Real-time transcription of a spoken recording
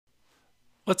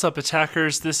What's up,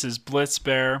 attackers? This is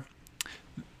Blitzbear.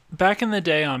 Back in the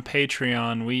day on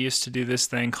Patreon, we used to do this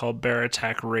thing called Bear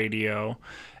Attack Radio,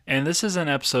 and this is an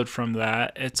episode from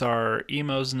that. It's our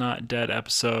Emo's Not Dead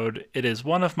episode. It is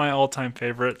one of my all-time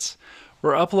favorites.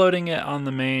 We're uploading it on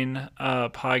the main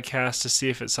podcast to see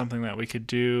if it's something that we could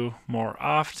do more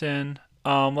often.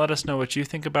 Let us know what you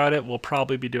think about it. We'll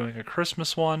probably be doing a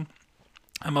Christmas one.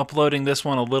 I'm uploading this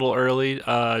one a little early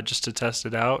just to test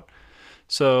it out.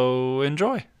 So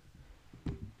enjoy.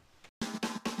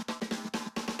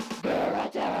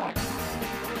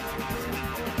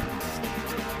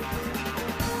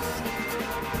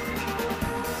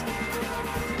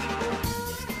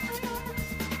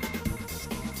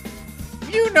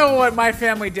 You know what my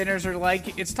family dinners are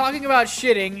like. It's talking about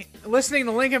shitting, listening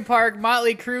to Linkin Park,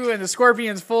 Motley Crue, and the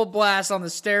Scorpions full blast on the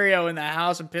stereo in the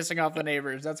house and pissing off the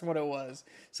neighbors. That's what it was.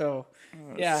 So,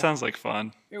 yeah. Sounds like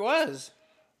fun. It was.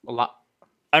 A lot.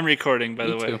 I'm recording, by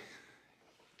the way. too.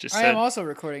 Just I said, am also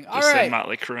recording. All just said right.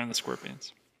 Motley Crue and the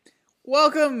Scorpions.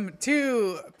 Welcome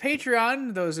to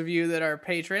Patreon, those of you that are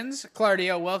patrons.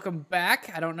 Clardia, welcome back.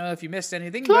 I don't know if you missed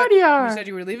anything. Clardia! But you said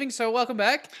you were leaving, so welcome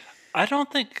back. I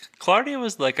don't think Claudia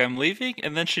was like, I'm leaving,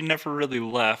 and then she never really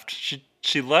left.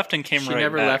 She left and came She right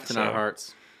never back. left in so. our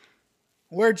hearts.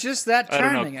 We're just that I don't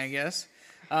know. charming, I guess.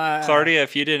 Claudia,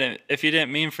 if you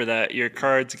didn't mean for that, your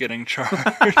card's getting charged.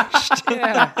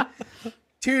 Yeah.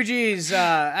 2G's,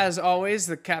 as always,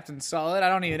 the Captain Solid. I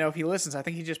don't even know if he listens. I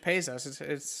think he just pays us.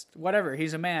 It's whatever.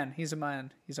 He's a man. He's a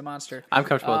man. He's a monster. I'm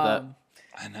comfortable with that.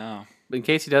 I know. But in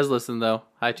case he does listen, though,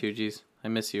 hi 2Gs. I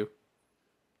miss you.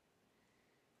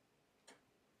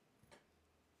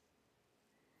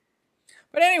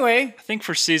 But anyway, I think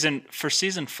for season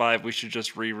 5, we should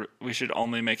just we should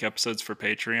only make episodes for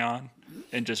Patreon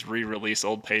and just re-release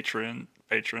old patrons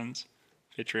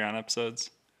Patreon episodes.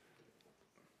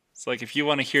 It's like if you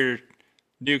want to hear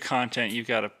new content, you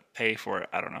got to pay for it.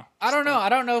 I don't know. I don't know. I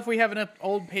don't know if we have enough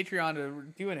old Patreon to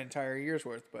do an entire year's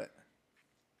worth, but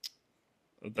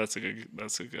That's a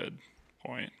good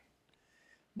point.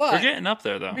 but We're getting up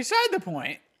there though. beside the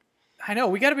point, I know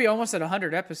we got to be almost at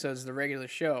 100 episodes of the regular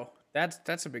show.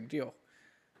 That's a big deal.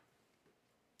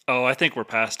 Oh, I think we're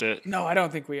past it. No, I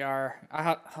don't think we are.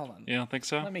 Hold on. You don't think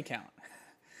so? Let me count.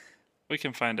 We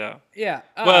can find out. Yeah.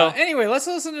 Well- Anyway, let's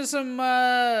listen to some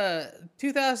early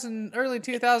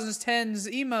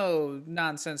 2010s emo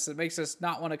nonsense that makes us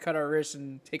not want to cut our wrists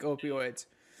and take opioids.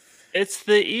 It's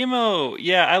the emo.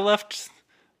 Yeah,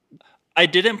 I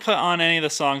didn't put on any of the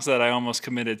songs that I almost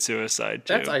committed suicide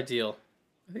to That's ideal.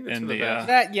 I think that's In for the the, best.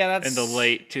 That's in the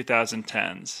late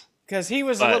 2010s. because he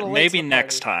was but a little late. maybe to the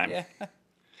next party. time. Yeah.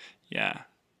 Yeah.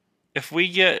 If we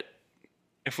get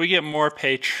more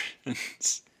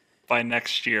patrons by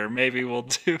next year, maybe we'll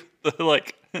do the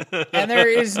like And there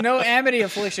is no Amity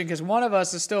Affliction because one of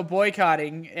us is still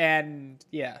boycotting, and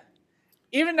yeah,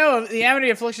 even though the Amity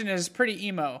Affliction is pretty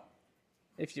emo,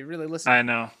 if you really listen. I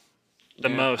know. The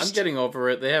Yeah, most. I'm getting over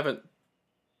it. They haven't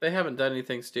done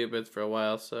anything stupid for a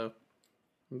while, so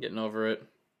I'm getting over it.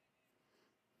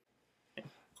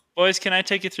 Boys, can I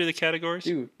take you through the categories?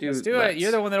 Let's do it.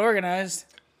 You're the one that organized.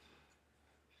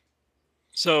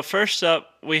 So first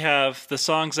up, we have the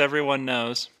songs everyone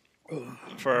knows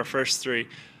for our first 3.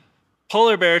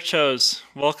 Polar Bear chose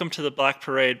 "Welcome to the Black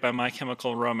Parade" by My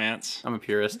Chemical Romance. I'm a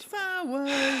purist. If I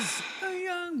was a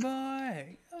young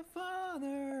boy, a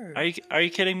father. Are you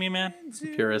kidding me, man?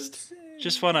 Purist. We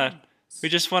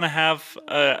just wanna have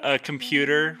a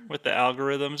computer with the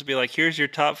algorithms be like, here's your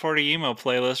top 40 emo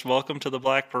playlist. Welcome to the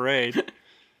Black Parade.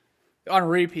 On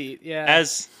repeat, yeah.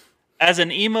 As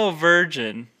an emo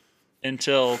virgin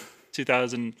until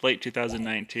late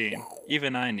 2019,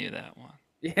 even I knew that one.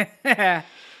 Yeah.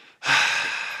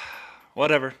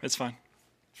 Whatever, it's fine.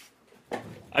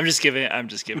 I'm just giving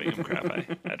him crap.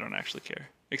 I don't actually care,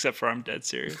 except for I'm dead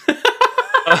serious.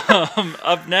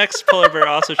 Up next, Polar Bear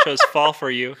also chose "Fall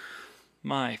for You."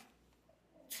 My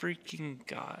freaking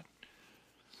god!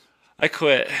 I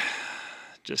quit.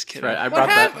 Just kidding. Right, I What brought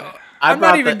happened? that. I'm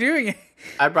not even doing it.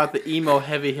 I brought the emo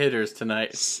heavy hitters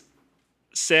tonight.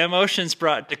 Sam Oceans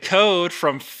brought "Decode"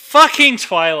 from fucking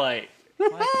Twilight. My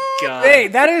god. Hey,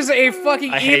 that is a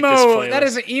fucking I hate emo. this playlist. That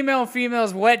is an emo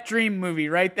female's wet dream movie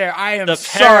right there. I am The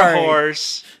sorry.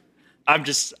 Parahorse.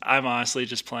 I'm honestly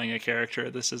just playing a character.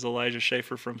 This is Elijah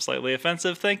Schaefer from Slightly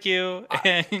Offensive. Thank you.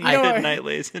 And good what- night,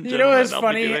 ladies and you know gentlemen. what's I'll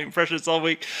funny? be doing impressions all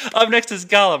week. Up next is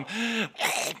Gollum.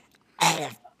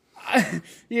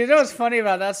 You know what's funny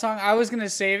about that song? I was gonna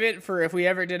save it for if we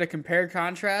ever did a compare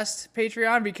contrast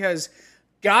Patreon because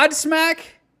Godsmack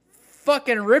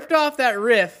fucking ripped off that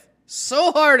riff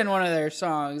so hard in one of their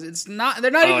songs. It's not.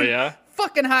 They're not Oh, even yeah?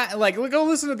 fucking high. Like, go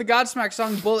listen to the Godsmack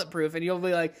song "Bulletproof," and you'll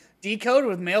be like, decode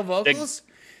with male vocals.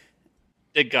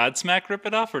 Did Godsmack rip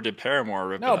it off, or did Paramore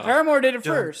rip it No, off? Paramore did it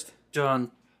first.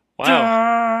 John.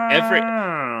 Wow.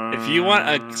 If you want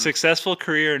a successful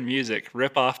career in music,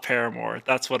 rip off Paramore.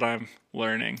 That's what I'm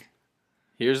learning.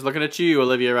 Here's looking at you,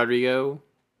 Olivia Rodrigo.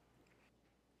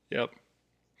 Yep.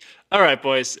 All right,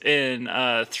 boys. In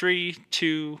 3,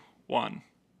 2, 1.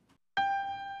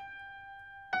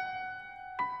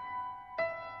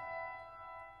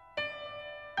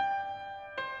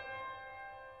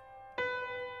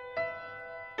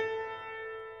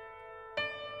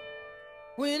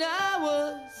 When I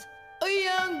was a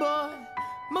young boy,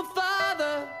 my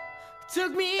father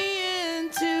took me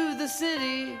into the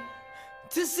city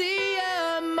to see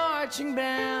a marching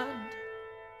band.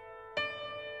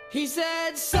 He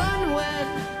said, son,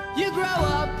 when you grow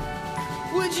up,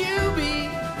 would you be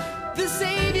the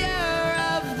savior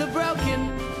of the broken,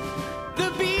 the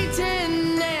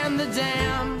beaten, and the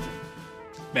damned?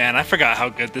 Man, I forgot how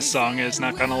good this song is,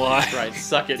 not gonna lie. Right,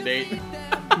 suck it, Nate.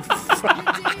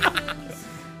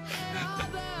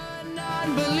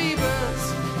 Non-believers,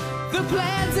 the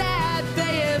plans that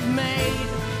they have made.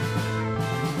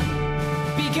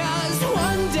 Because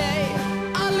one day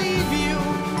I'll leave you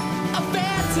a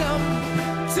phantom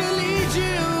to lead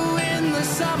you in the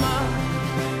summer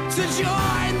to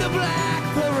join the Black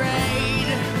Parade.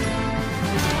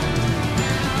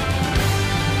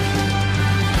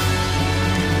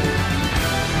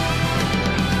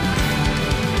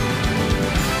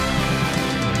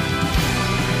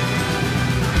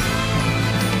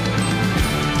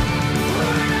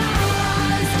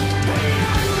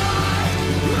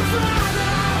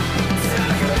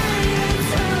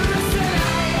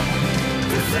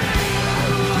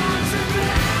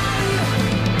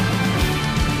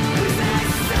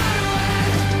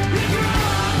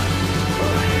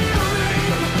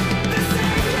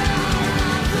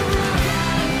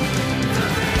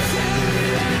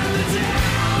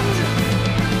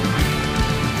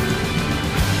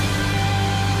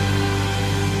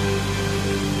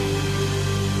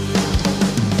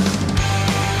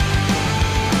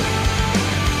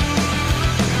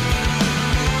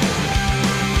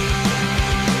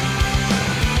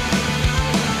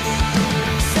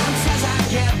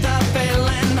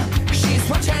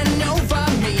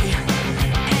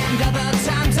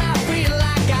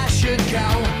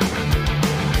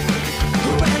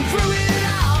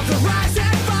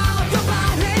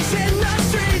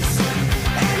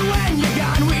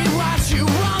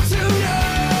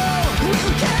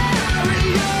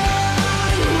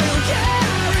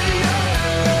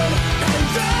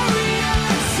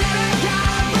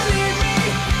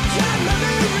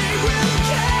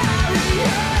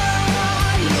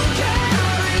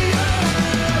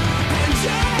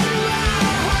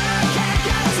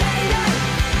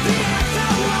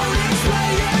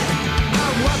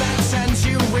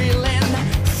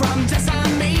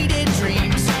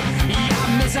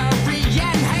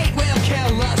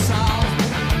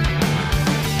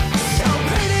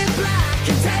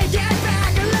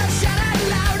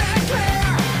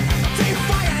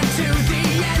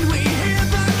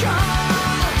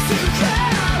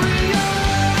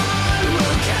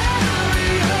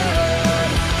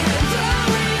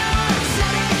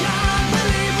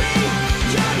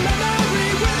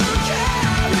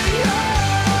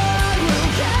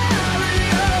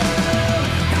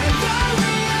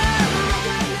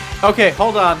 Okay,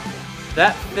 hold on.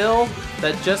 That fill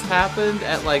that just happened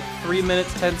at like 3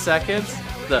 minutes 10 seconds,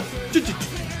 the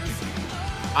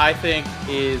I think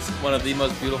is one of the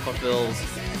most beautiful fills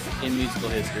in musical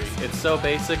history. It's so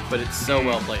basic, but it's so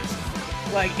well placed.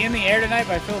 Like "In the Air Tonight"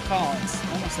 by Phil Collins.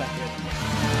 Almost that good.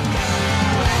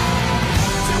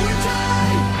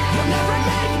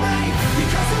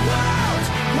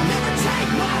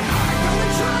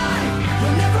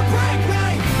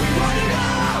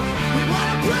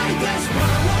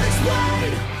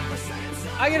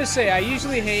 I gotta say, I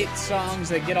usually hate songs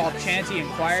that get all chanty and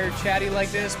choir chatty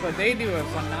like this, but they do a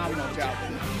phenomenal job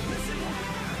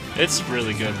with it. It's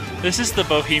really good. This is the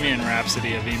Bohemian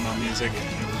Rhapsody of emo music.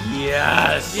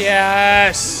 Yes!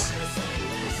 Yes!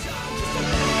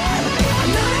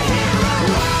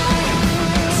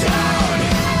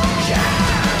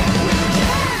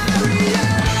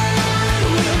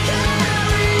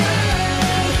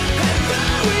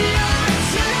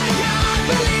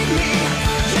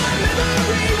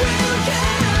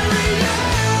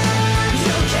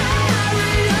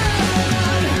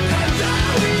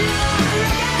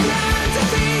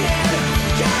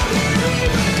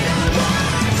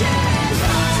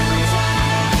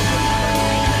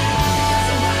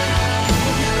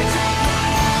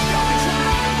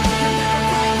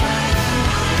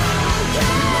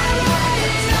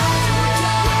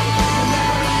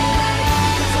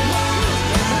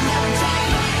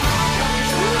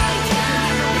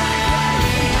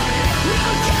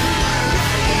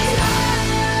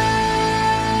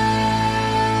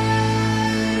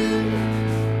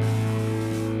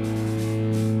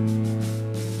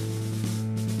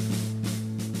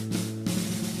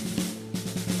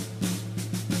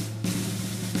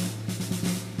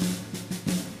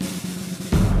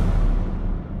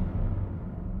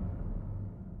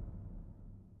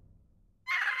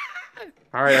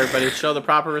 All right, everybody, show the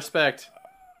proper respect.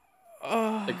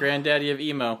 The granddaddy of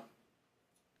emo.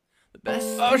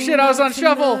 Oh shit, I was on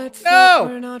shuffle.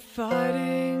 No!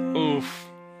 Oof.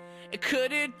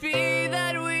 Could it be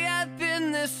that we have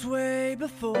been this way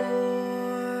before?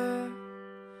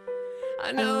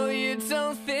 I know you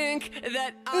don't think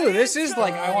that Ooh, this is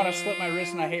like I want to slip my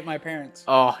wrist and I hate my parents.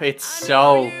 Oh, it's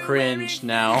so cringe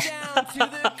now.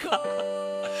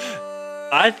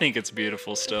 I think it's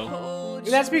beautiful still.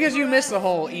 That's because you missed the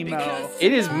whole emo.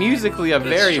 It is musically a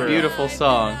very true. beautiful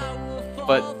song,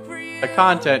 but the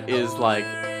content is like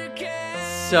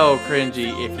so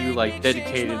cringy if you like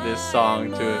dedicated this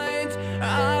song to it.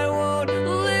 I won't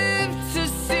live to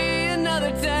see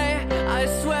another day. I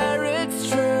swear it's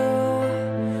true.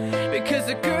 Because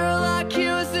a girl like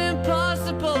you is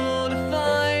impossible to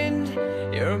find.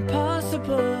 You're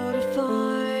impossible to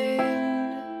find.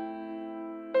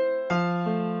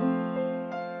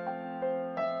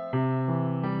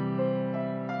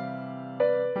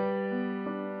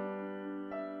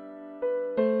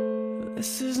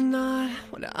 This is not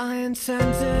what I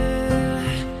intended.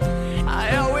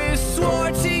 I always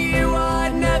swore to you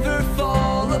I'd never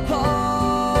fall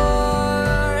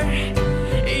apart.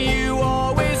 You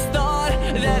always thought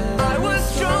that I was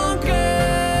stronger.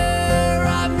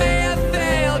 I may have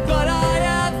failed, but I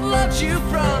have loved you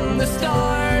from the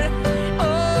start.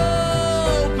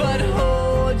 Oh, but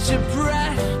hold your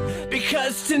breath,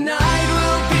 because tonight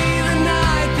will be the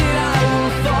night that I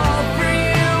will fall for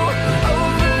you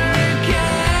over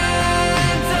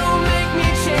again. Don't make me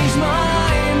change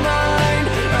my mind,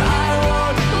 or I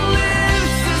won't live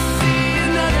to see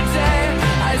another day.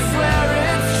 I swear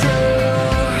it's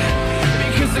true.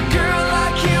 Because a girl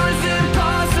like you is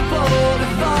impossible to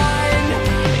find.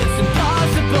 It's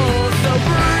impossible, so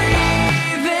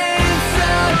breathe in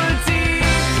so deep.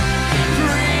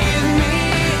 Breathe me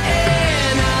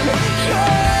in, I'm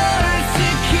yours to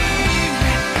keep.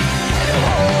 And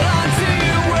hold on to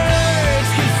your words,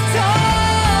 'cause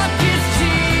talk is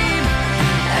cheap.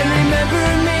 And remember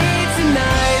me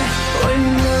tonight when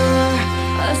you're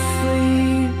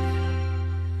asleep.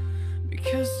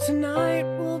 Because tonight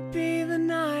will be the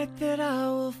night that I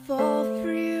will fall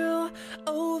for you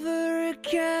over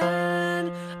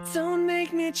again. Don't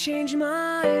make me change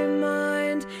my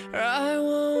mind, or I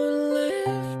won't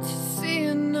live to see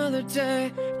another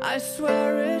day. I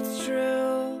swear it's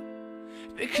true.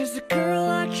 Because a girl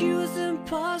like you is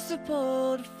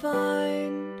impossible to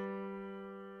find.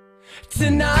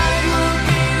 Tonight will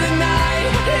be the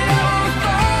night that I will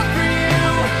fall for you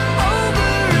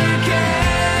over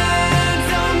again.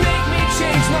 Don't make me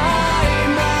change my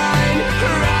mind,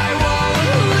 or I won't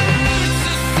live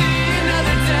to see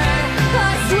another day.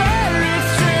 I swear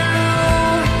it's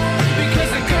true.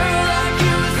 Because a girl like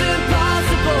you is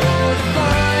impossible to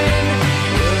find.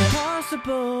 You're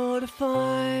impossible to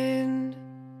find.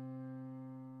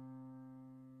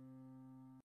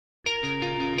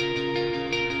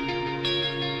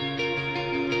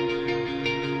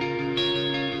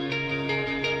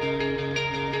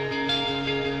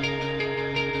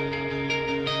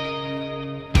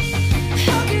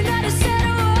 How could I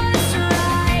decide what's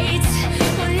right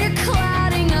when you're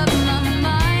clouding up my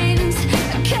mind?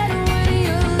 I get it when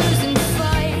you're losing the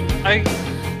fight.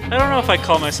 I don't know if I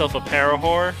call myself a para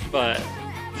whore, but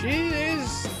She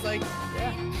is like,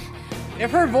 yeah.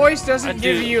 If her voice doesn't I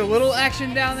give do- you a little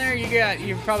action down there,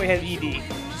 you probably have ED.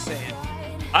 Just saying.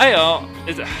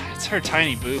 it's her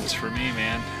tiny boobs for me,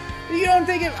 man. You don't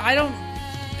think it? I don't.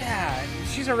 Yeah,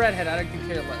 she's a redhead. I don't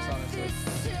care less, honestly.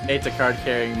 Nate's a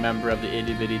card-carrying member of the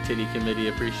Itty Bitty Titty Committee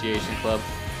Appreciation Club.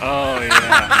 Oh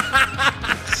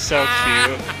yeah, so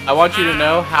cute. I want you to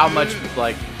know how many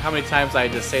times I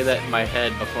had to say that in my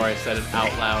head before I said it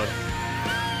out loud.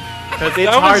 Because it's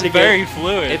That hard was to very get.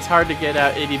 fluid. It's hard to get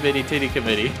out Itty Bitty Titty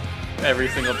Committee every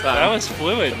single time. That was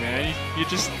fluid, man. You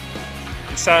just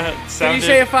it sounded Can you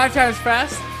say it 5 times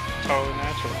fast? totally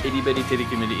natural. Itty Bitty Titty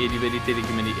Committee, Itty Bitty Titty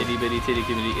Committee, Itty Bitty Titty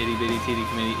Committee, Itty Bitty Titty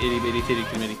Committee, Itty Bitty Titty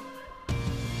Committee.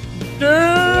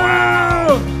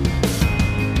 Wow.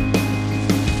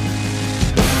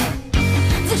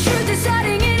 The truth is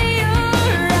hiding in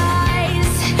your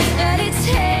eyes, and it's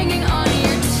hanging on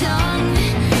your tongue,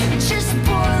 just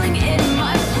boiling in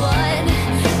my blood.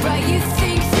 Right, you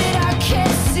think that I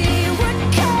can't see what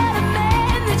kind of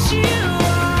man that you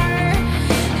are?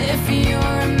 If you're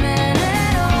a man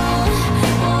at all,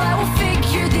 well, I will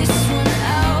figure this one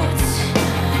out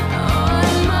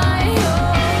on my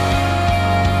own.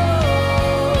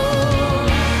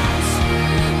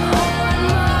 On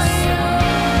my own.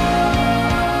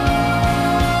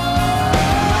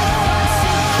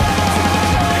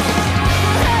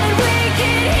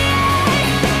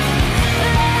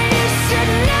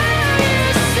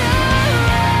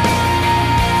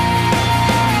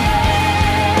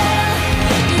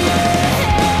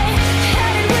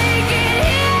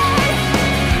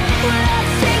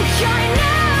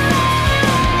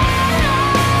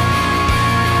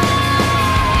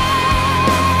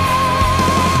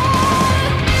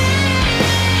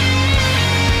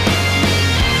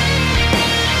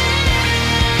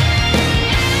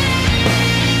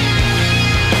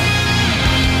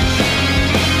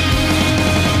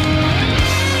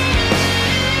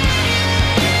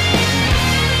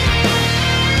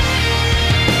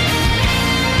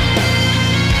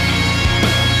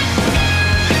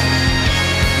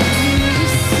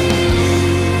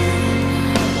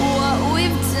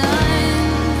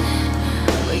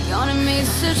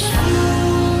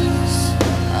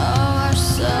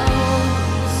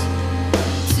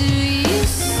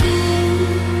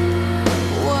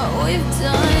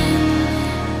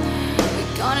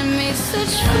 be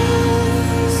such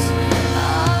fools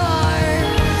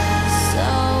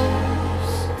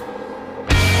ourselves.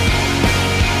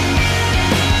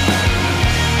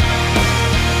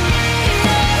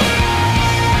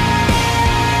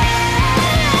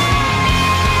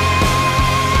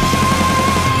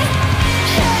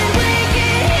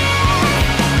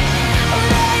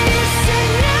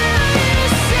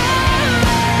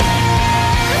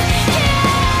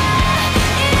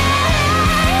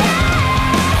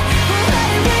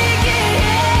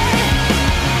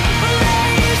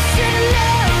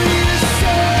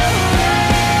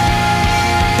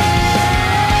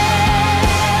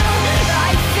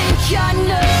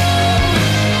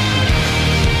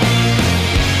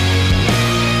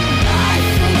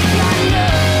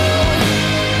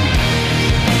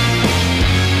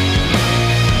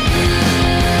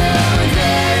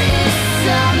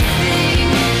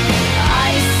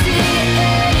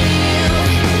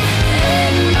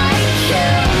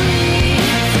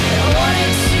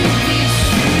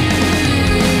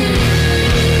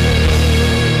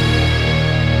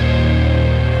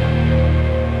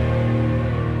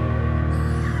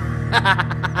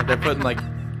 They're putting like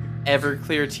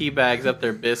Everclear tea bags up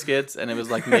their biscuits, and it was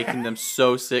like making them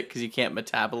so sick because you can't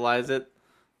metabolize it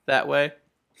that way.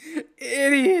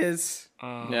 Idiots.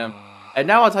 Yeah. And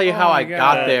now I'll tell you how my I God.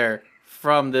 got there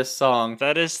from this song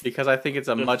That is because I think it's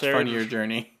a the much third- funnier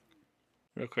journey.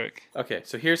 real quick. Okay,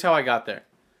 so here's how I got there.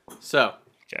 So,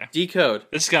 Okay. Decode.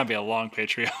 This is gonna be a long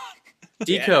Patreon.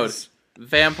 Decode. Yes.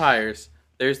 Vampires.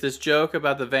 There's this joke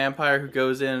about the vampire who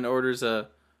goes in and orders a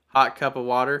hot cup of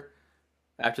water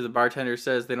after the bartender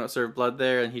says they don't serve blood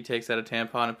there, and he takes out a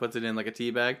tampon and puts it in like a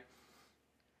tea bag.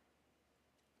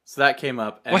 So that came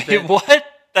up. And Wait, then- what?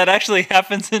 That actually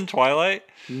happens in Twilight?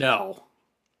 No.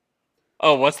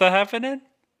 Oh, what's that happening?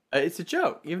 It's a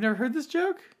joke. You've never heard this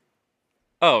joke?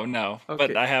 Oh no, Okay.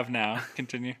 but I have now.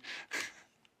 Continue.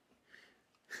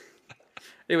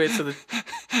 Anyway, so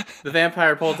the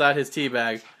vampire pulls out his tea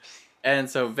bag. And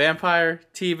so vampire,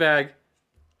 tea bag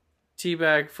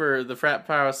for the frat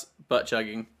house, butt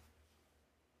chugging.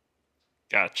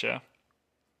 Gotcha.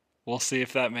 We'll see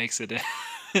if that makes it in.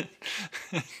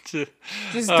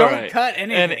 Just All don't right. cut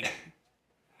anything.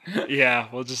 Yeah,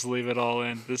 we'll just leave it all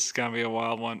in. This is gonna be a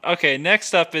wild one. Okay,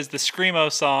 next up is the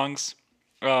Screamo songs,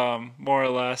 more or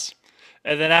less,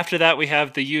 and then after that we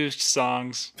have the used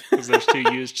songs because there's two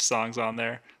used songs on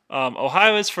there.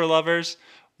 Ohio is for Lovers,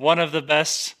 one of the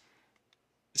best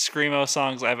Screamo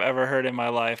songs I've ever heard in my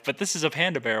life. But this is a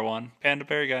Panda Bear one. Panda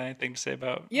Bear, got anything to say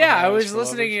about? Yeah, I Ohio is was for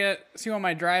listening Lovers? to on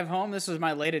my drive home. This was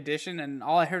my late edition, and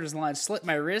all I heard was the line "slit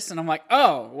my wrist," and I'm like,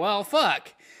 "Oh, well,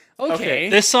 fuck." Okay.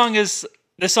 This song is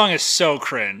so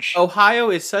cringe. Ohio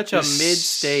is such a It's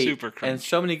mid-state, super cringe. and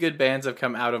so many good bands have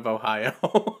come out of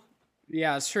Ohio.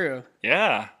 Yeah, it's true.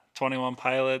 Yeah, 21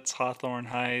 Pilots, Hawthorne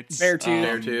Heights, Beartooth.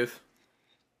 Beartooth.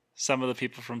 Some of the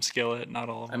people from Skillet, not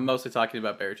all of I'm them. mostly talking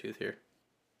about Beartooth here.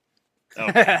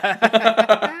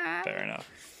 Fair enough.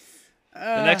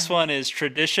 The next one is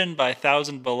Tradition by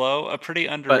Thousand Below, a pretty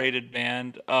underrated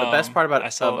band. The best part about I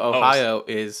saw- of Ohio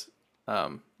is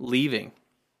leaving.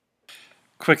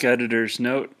 Quick editor's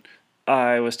note.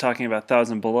 I was talking about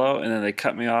Thousand Below, and then they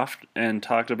cut me off and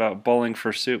talked about Bowling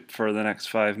for Soup for the next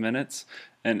 5 minutes.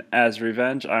 And as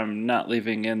revenge, I'm not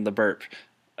leaving in the burp.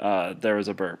 There was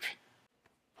a burp.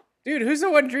 Dude, who's the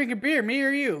one drinking beer? Me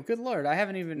or you? Good lord, I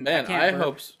haven't even. Man, can't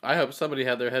I hope somebody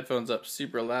had their headphones up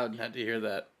super loud and had to hear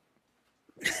that.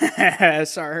 burp.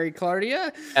 Sorry,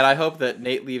 Claudia. And I hope that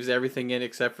Nate leaves everything in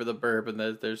except for the burp, and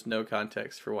that there's no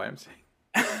context for why I'm saying.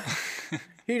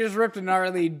 He just ripped a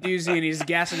gnarly doozy and he's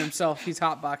gassing himself. He's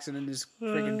hotboxing in his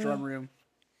freaking drum room.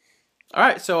 All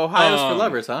right, so Ohio's for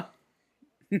lovers, huh?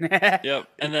 Yep.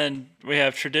 And then we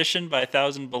have Tradition by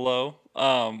Thousand Below,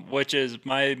 which is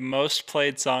my most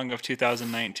played song of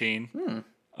 2019.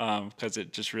 Because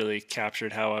it just really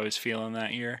captured how I was feeling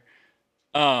that year.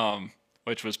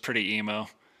 Which was pretty emo.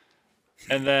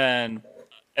 And then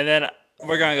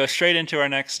we're gonna go straight into our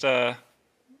next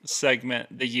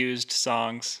segment, the used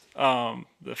songs.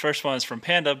 The first one is from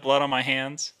Panda, Blood on My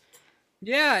Hands.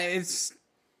 Yeah, it's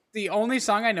the only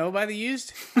song I know by The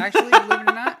Used, actually, believe it or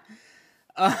not.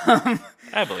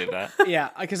 I believe that. Yeah,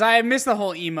 because I missed the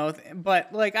whole emo,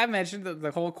 but like I mentioned,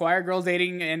 the whole choir girl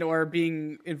dating and or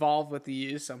being involved with The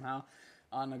Used somehow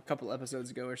on a couple episodes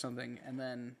ago or something, and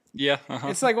then Yeah. Uh-huh.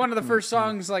 it's like one of the first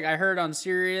songs like I heard on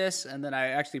Sirius, and then I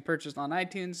actually purchased on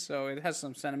iTunes, so it has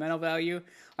some sentimental value.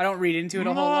 I don't read into it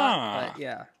a whole lot, but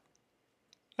yeah.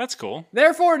 That's cool.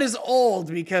 Therefore, it is old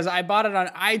because I bought it on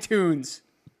iTunes.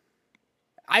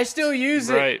 I still use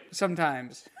Right. it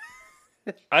sometimes.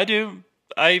 I do.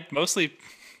 I mostly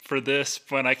for this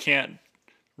when I can't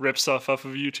rip stuff off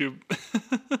of YouTube.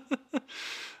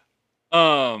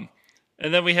 And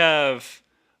then we have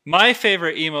my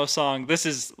favorite emo song. This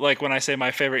is like when I say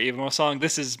my favorite emo song,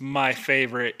 this is my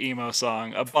favorite emo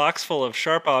song. A Box Full of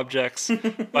Sharp Objects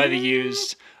by The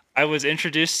Used. I was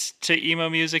introduced to emo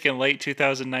music in late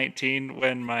 2019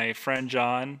 when my friend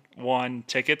John won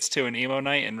tickets to an emo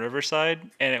night in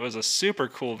Riverside, and it was a super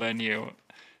cool venue,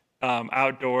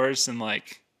 outdoors and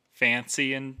like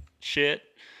fancy and shit.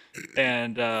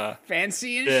 And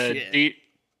Fancy and the shit.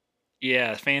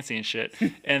 yeah, fancy and shit.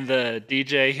 And the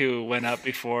DJ who went up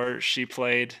before, she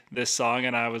played this song,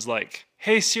 and I was like,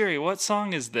 "Hey Siri, what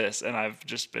song is this?" And I've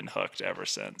just been hooked ever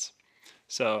since.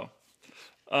 So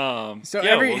yeah,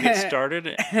 we'll get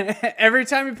started. Every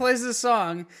time he plays this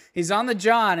song, he's on the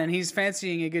John and he's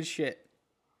fancying a good shit.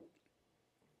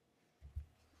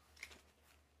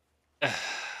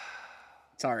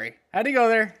 Sorry. How'd he go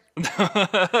there?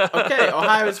 Okay,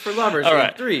 Ohio is for lovers. All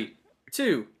right. 3,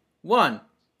 2, 1,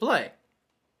 play.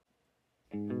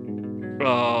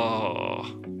 Oh,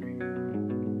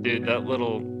 dude, that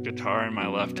little guitar in my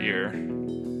left ear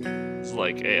is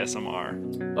like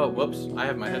ASMR. Oh, whoops. I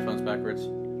have my headphones backwards.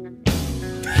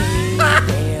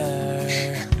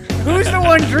 Who's the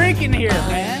one drinking here,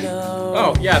 man?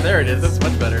 Oh, yeah, there it is. That's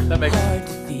much better. That makes Hard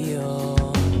to feel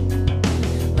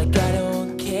like I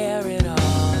don't care at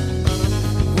all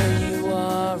where you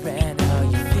are and how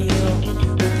you feel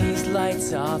with these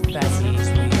lights off as these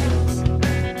wheels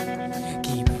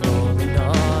keep rolling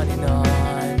on and on.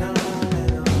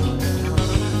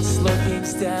 Slow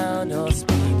things down, I'll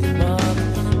speed them up.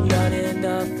 Not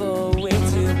enough for way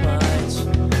too much.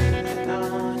 How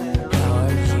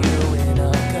are you when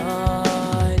I'm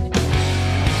gone?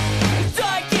 I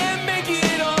can't make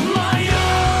it on my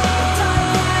own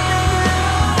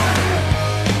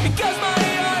because my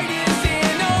heart is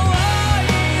in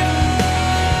Ohio.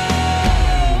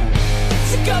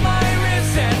 So cut my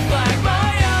wrists and black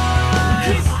my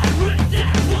eyes,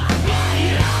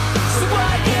 so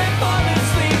I can't fall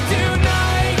asleep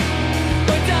tonight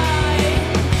or die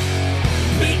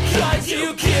because you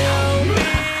kill me.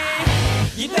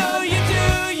 You know you do,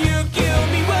 you kill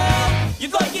me well. You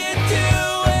like it too,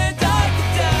 and I can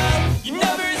tell. You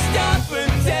never stop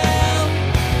until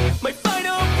my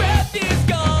final breath is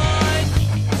gone.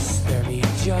 Spare me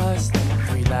just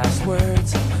 3 last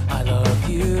words. I love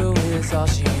you is all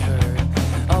she heard.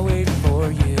 I'll wait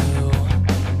for you,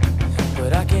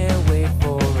 but I can't wait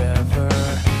forever.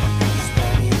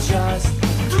 Spare me just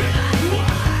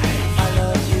I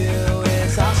love you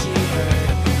is all she heard.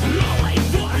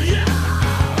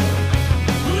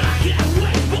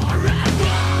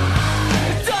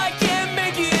 I can't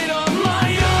make it on my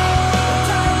own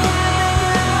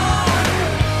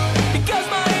because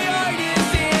my heart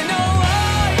is in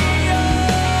Ohio.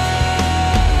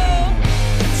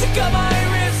 So cut my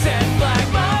wrists and black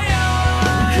my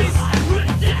eyes,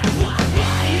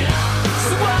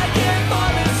 so I can't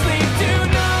fall asleep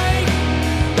tonight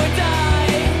or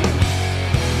die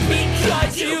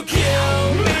because you kill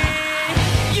me.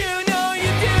 You know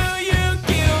you do, you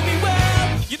kill me well.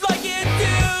 You like it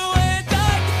too, and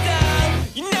I can tell.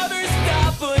 You never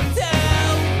stop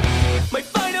until my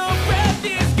final breath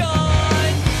is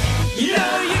gone. You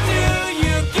know you do,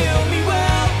 you kill me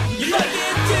well. You like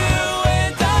it too,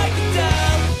 and I can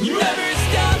tell. You never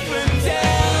stop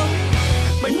until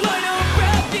my final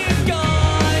breath is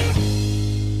gone.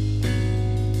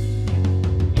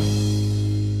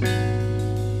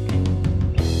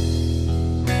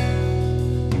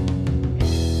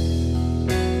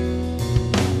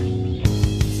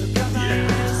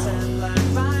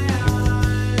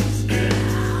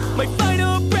 My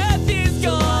final breath is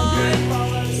gone.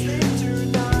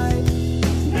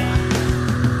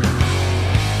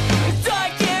 I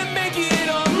can't make it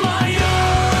on my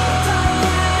own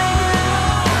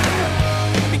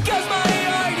because my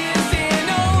heart is in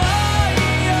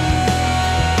Ohio.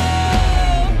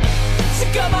 So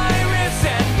cut my wrists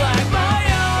and black my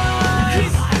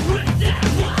eyes,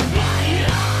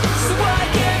 so I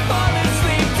can't fall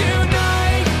asleep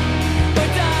tonight or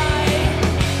die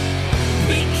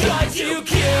because you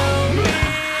kill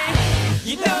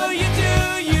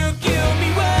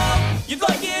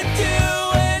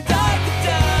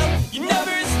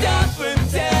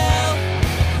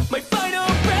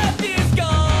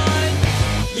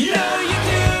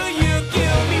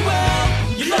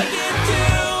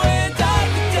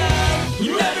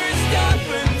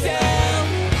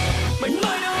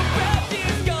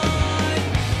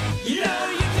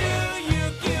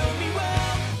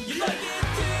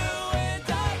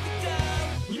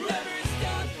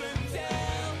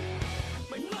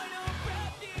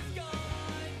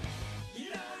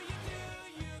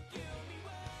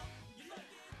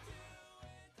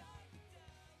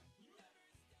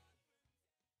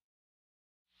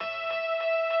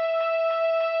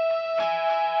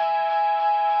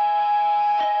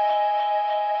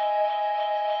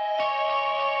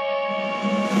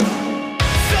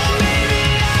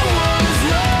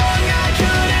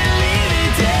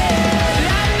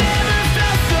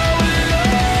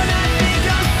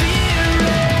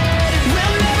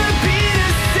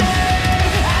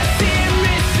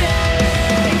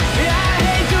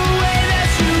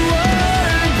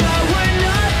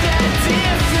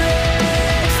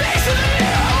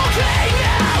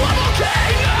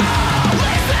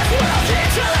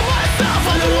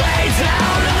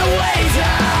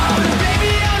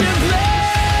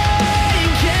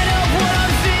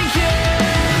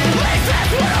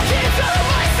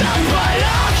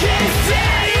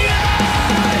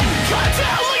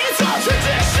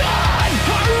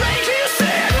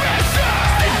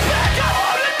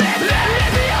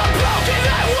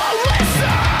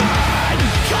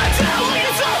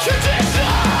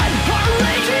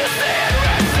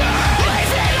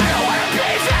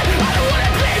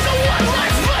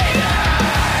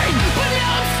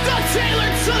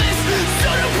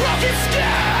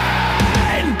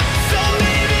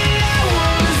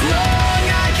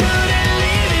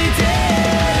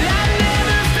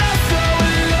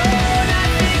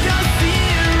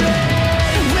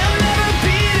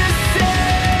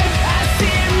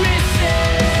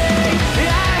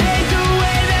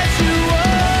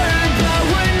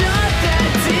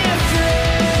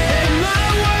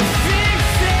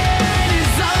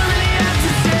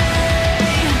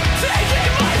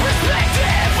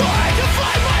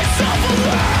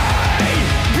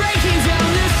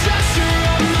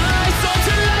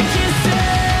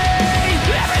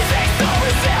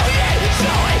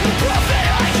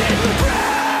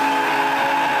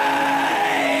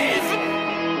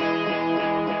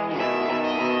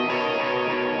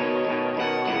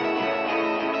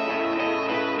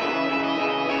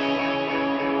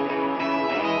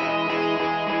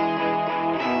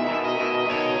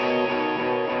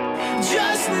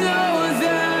Just know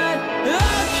that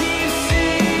I'll keep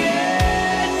seeing,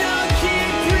 I'll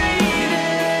keep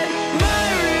breathing. My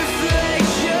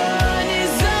reflection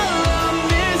is all I'm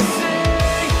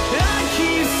missing. I'll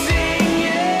keep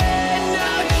singing,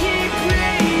 I'll keep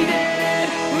breathing.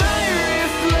 My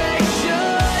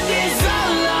reflection is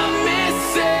all I'm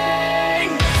missing.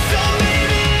 So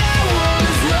maybe I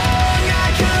was wrong, I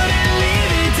couldn't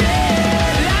leave it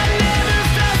dead. I never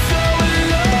felt so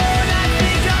alone, I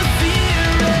think I'll see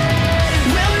it red.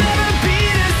 We'll never be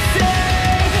the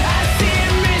same, I see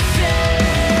it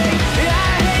missing.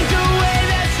 I hate the way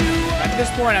that you were. At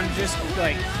this point, I'm just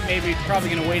like maybe probably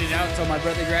gonna wait it out until my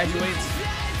brother graduates.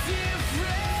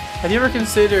 Have you ever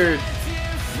considered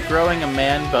growing a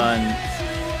man bun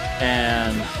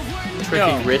and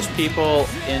tricking No. rich people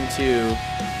into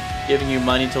giving you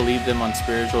money to lead them on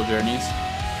spiritual journeys?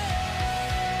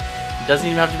 It doesn't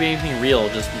even have to be anything real.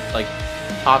 Just like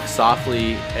talk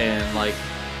softly and like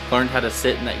learn how to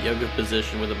sit in that yoga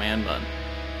position with a man bun.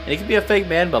 And it could be a fake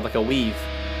man bun, like a weave.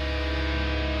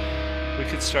 We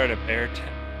could start a bear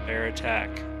attack.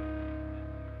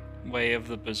 Way of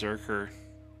the Berserker.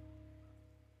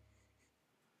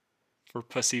 For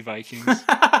Pussy Vikings.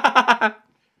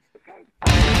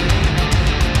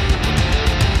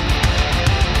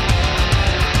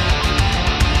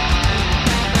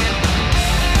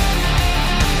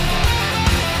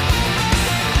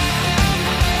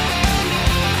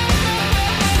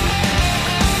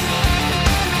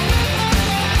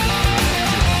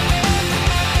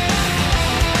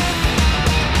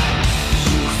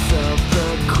 Felt the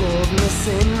coldness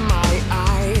in my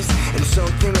eyes and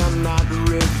something I'm not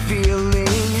revealing.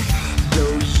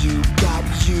 Though you got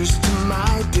used to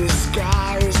my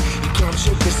disguise, you can't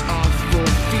shake this awful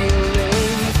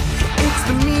feeling. It's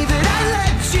the me that I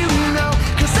let you know,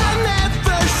 'cause I'll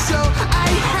never show. I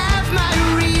have my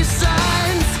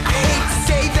reasons. I hate to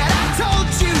say that I told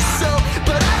you so,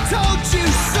 but I told you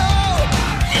so.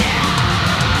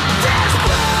 There's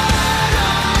blood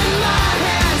on my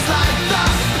hands like the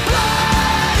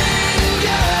blood in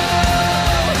you.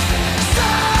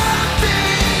 Some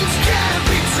things can't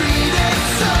be treated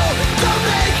so. Don't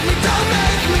make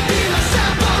me be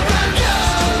myself around you.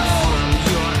 From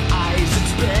your eyes,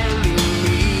 it's barely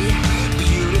me.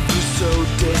 Beautiful, so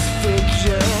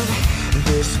disfigured.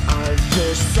 This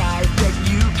other side that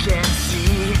you can't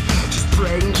see. Just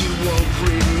praying you won't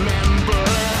remember.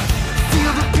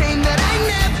 Feel the pain that I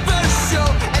never show,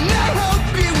 and I hope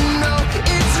you know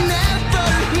it's never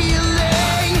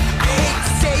healing. I hate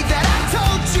to say that I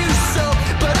told you so,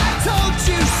 but I told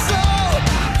you so.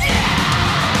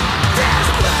 There's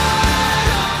blood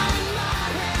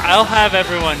on I'll have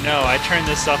everyone know I turned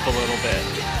this up a little bit,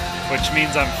 which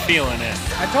means I'm feeling it.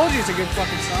 I told you it's a good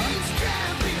fucking song.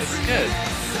 It's good.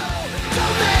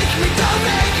 Don't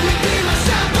make me be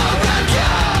myself around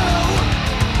you.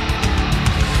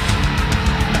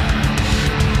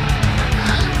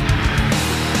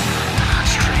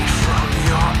 Straight from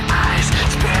your eyes,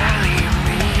 it's barely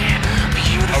me.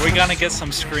 Beautiful. Are we gonna get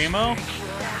some screamo?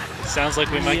 Sounds like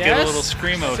we might get a little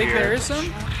screamo I think here. there is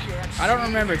some. I don't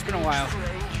remember. It's been a while.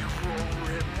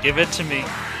 Give it to me.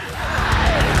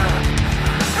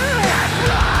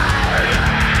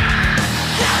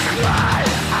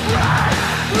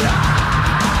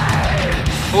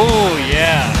 Oh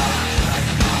yeah.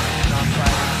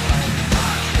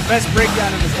 The best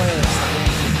breakdown in the playlist.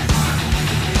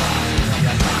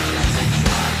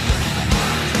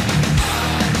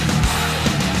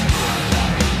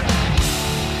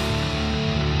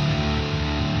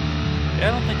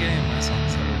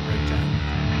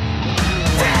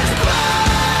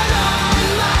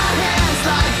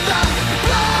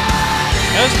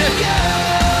 That was good.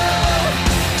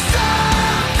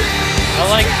 I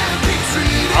like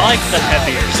the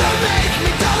heavier side.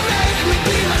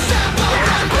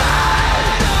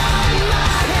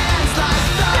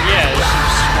 Yeah, there's some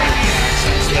screaming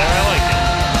accents there. I like it.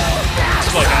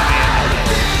 It's what got me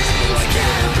into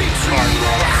hard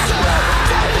rock.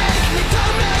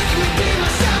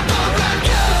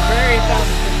 It's very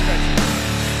Thousand Foot Krutch.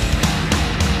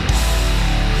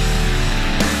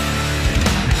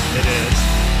 It is.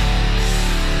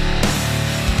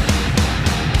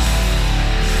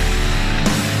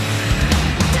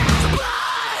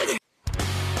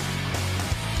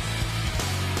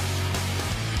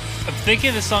 I'm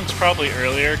thinking the song's probably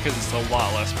earlier because it's a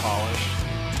lot less polished.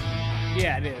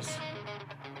 Yeah, it is.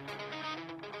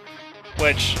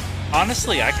 Which,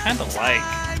 honestly, I kind of like.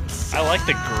 I like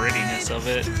the grittiness of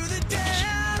it.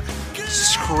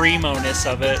 Screamo-ness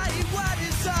of it.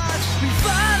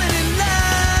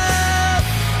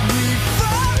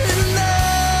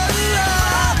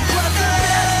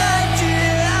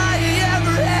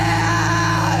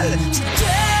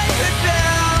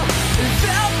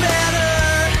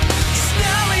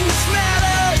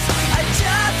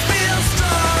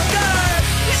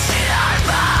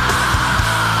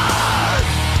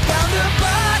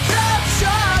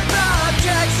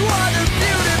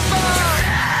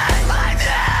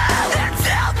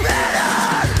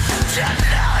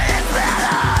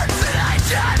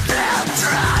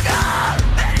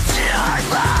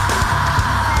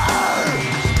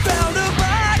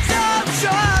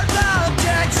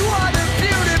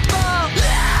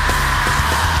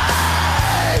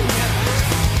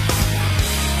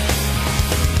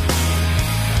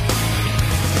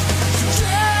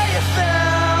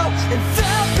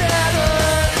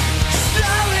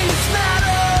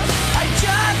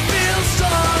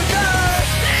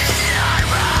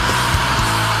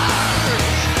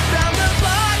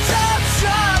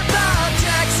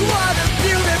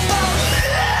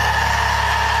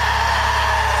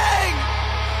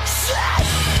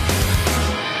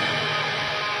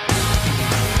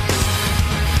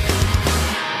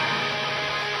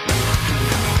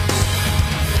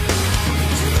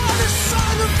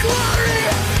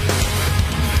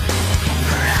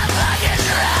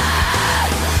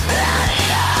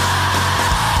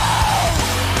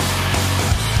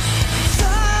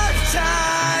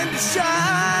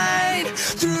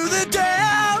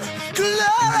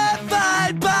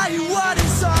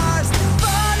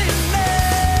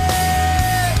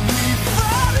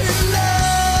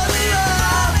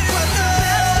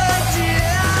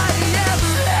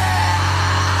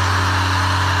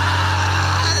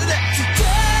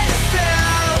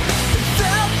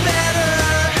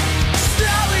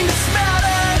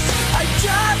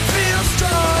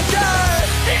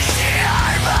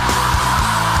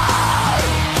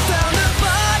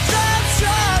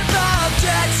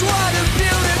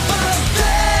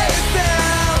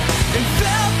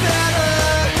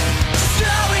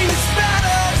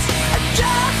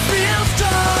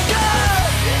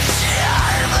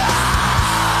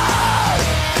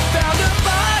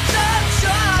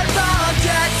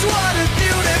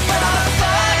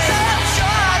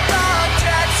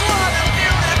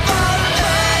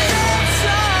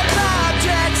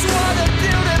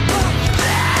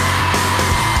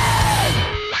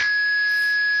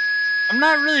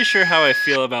 Not really sure how I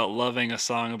feel about loving a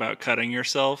song about cutting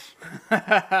yourself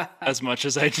as much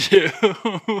as I do,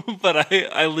 but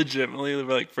I legitimately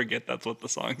like forget that's what the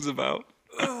song's about.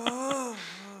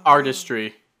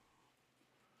 Artistry.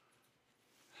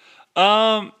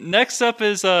 Next up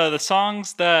is the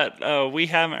songs that we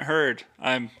haven't heard.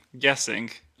 I'm guessing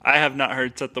I have not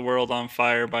heard "Set the World on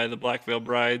Fire" by the Black Veil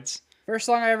Brides. First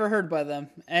song I ever heard by them,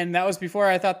 and that was before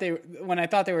I thought they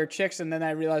were chicks, and then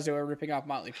I realized they were ripping off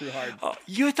Motley Crue hard. Oh,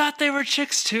 you thought they were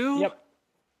chicks too? Yep.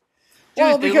 Dude,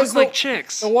 Well, they because look like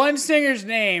chicks. The one singer's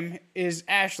name is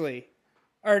Ashley,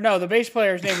 or no, the bass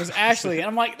player's name was Ashley, and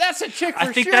I'm like, that's a chick for sure.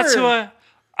 I think that's who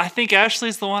I think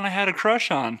Ashley's the one I had a crush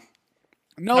on.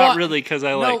 No, Not really, because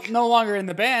no longer in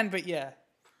the band, but yeah.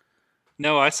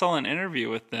 No, I saw an interview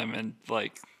with them, and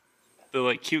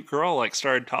the cute girl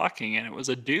started talking, and it was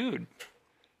a dude.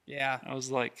 Yeah. I was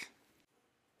like,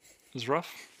 it was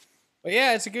rough. But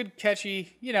yeah, it's a good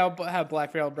catchy, how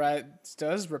Black Veil Brides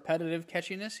does, repetitive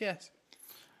catchiness, yes.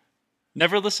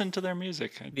 Never listened to their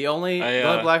music. The only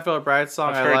Black Veil Brides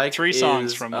song I've I heard like 3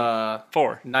 songs from them.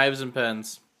 4. Knives and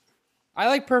Pens. I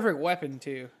like Perfect Weapon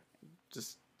too.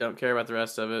 Just don't care about the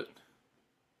rest of it.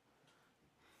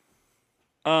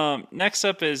 Next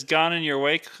up is Gone in Your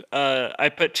Wake.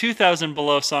 I put 2,000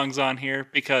 Below songs on here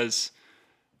because,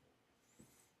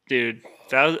 dude,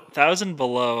 Thousand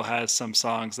Below has some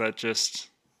songs that just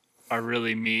are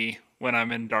really me when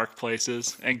I'm in dark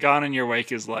places, and Gone in Your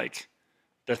Wake is like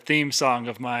the theme song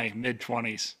of my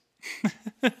mid-20s.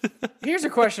 Here's a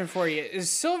question for you: Is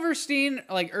Silverstein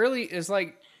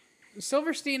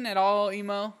Silverstein at all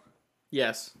emo?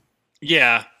 Yes,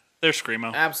 Yeah, they're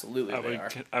screamo. absolutely they are.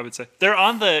 I would say they're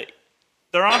on the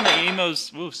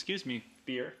emos. Ooh, excuse me,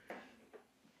 beer.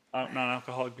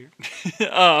 Non-alcoholic beer.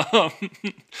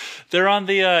 They're on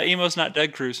the Emos Not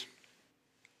Dead cruise.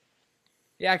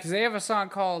 Yeah, because they have a song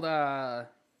called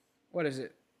what is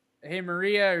it? Hey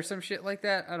Maria or some shit like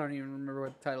that. I don't even remember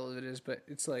what the title of it is, but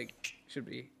it's like should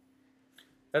be.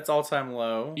 That's All Time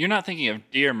Low. You're not thinking of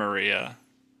Dear Maria.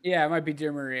 Yeah, it might be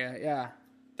Dear Maria. Yeah.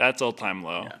 That's All Time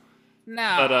Low. Yeah.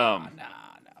 No. But, no.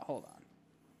 Hold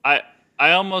on.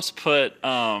 I almost put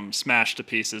Smashed to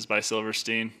Pieces by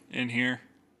Silverstein in here,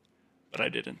 but I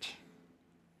didn't.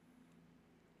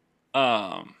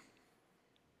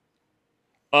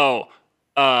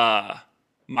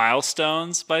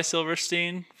 Milestones by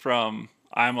Silverstein from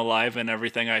I'm Alive and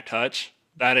Everything I Touch.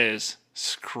 That is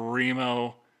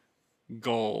screamo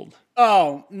gold.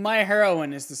 Oh, My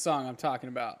Heroine is the song I'm talking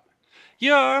about.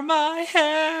 You're my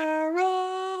heroine.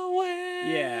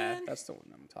 Yeah, that's the one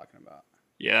I'm talking about.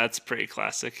 Yeah, that's pretty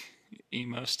classic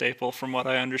emo staple from what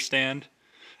I understand.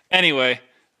 Anyway,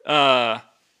 not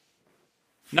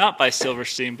by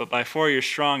Silverstein, but by 4 Year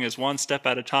Strong is One Step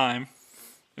at a Time.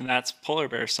 And that's Polar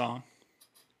Bear's song.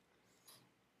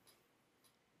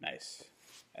 Nice.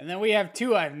 And then we have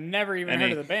two I've never even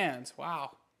heard of the bands.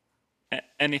 Wow.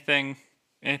 Anything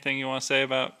you want to say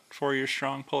about 4 Year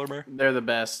Strong, Polar Bear? They're the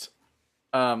best.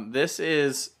 This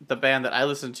is the band that I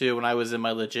listened to when I was in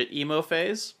my legit emo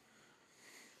phase.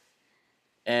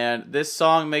 And this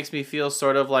song makes me feel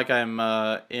sort of like I'm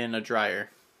in a dryer.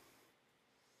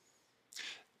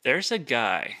 There's a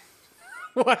guy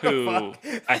What the who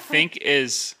fuck? I think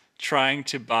is trying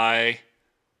to buy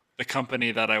the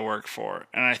company that I work for.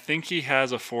 And I think he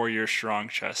has a 4 Year Strong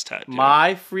chest tattoo.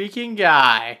 My freaking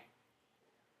guy.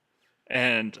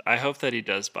 And I hope that he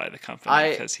does buy the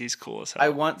company because he's cool as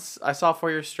hell. I saw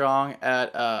 4 Year Strong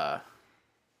at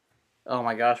oh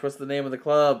my gosh, what's the name of the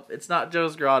club? It's not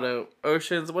Joe's Grotto.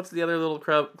 Oceans. What's the other little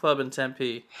club in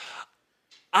Tempe?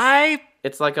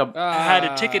 It's like a I had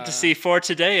a ticket to see For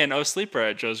Today and Oh Sleeper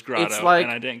at Joe's Grotto, It's like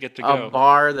and I didn't get to go. a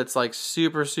bar that's like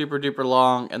super super duper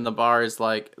long, and the bar is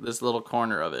like this little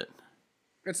corner of it.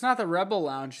 It's not the Rebel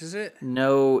Lounge, is it?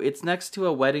 No, it's next to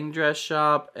a wedding dress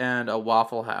shop and a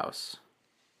Waffle House.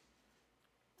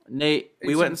 Nate,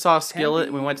 we It's went in and saw Skillet,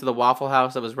 Tempe? and we went to the Waffle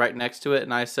House that was right next to it,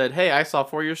 and I said, "Hey, I saw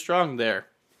 4 Year Strong there."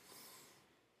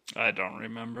 I don't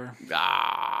remember.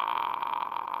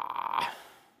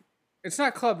 It's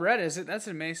not Club Red, is it? That's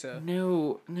in Mesa.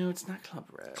 No, it's not Club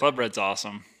Red. Club Red's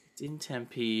awesome. It's in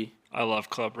Tempe. I love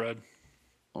Club Red.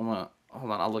 Hold on,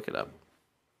 I'll look it up.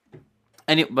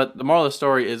 But the moral of the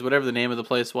story is, whatever the name of the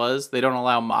place was, they don't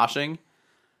allow moshing.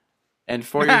 And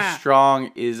 4 Year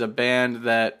Strong is a band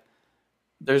that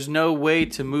there's no way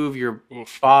to move your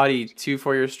body to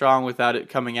 4 Year Strong without it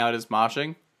coming out as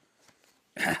moshing.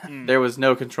 There was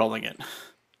no controlling it.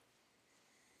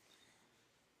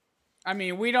 I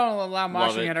mean, we don't allow Love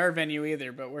moshing it. at our venue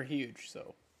either, but we're huge,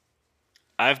 so.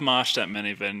 I've moshed at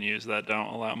many venues that don't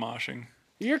allow moshing.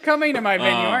 You're coming to my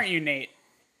venue, aren't you, Nate?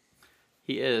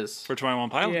 He is. For 21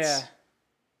 Pilots? Yeah.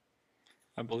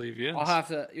 I believe yes. I'll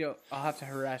have to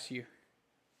harass you.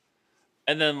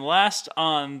 And then last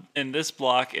on in this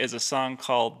block is a song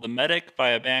called The Medic by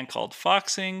a band called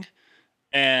Foxing.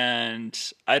 And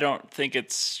I don't think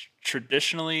it's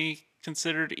traditionally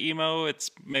considered emo.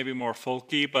 It's maybe more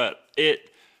folky, but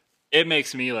it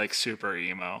makes me like super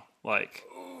emo. Like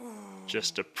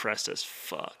just depressed as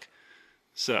fuck.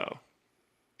 So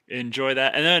enjoy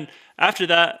that. And then after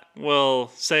that, we'll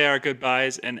say our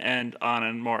goodbyes and end on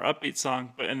a more upbeat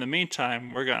song. But in the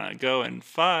meantime, we're going to go in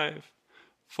 5,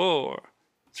 4,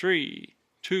 3,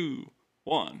 2,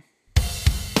 1.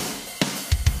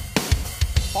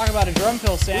 Talk about a drum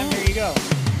fill, Sam. Here you go.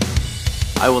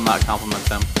 I will not compliment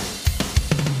them.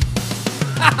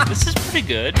 This is pretty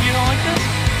good. You don't like this?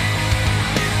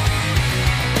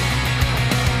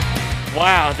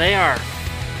 Wow, they are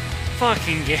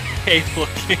fucking gay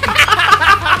looking.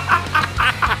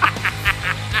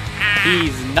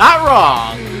 He's not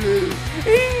wrong.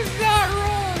 He's not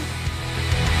wrong.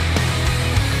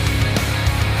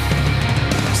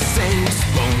 Saints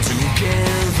born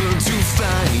together to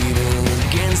fight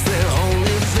against their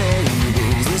holy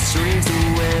fables. The streets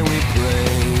are where we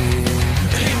play.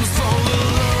 Hymns for the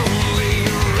lonely,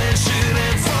 wretched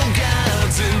and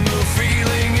forgotten. The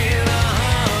feeling in our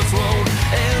hearts won't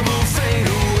ever fade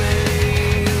away.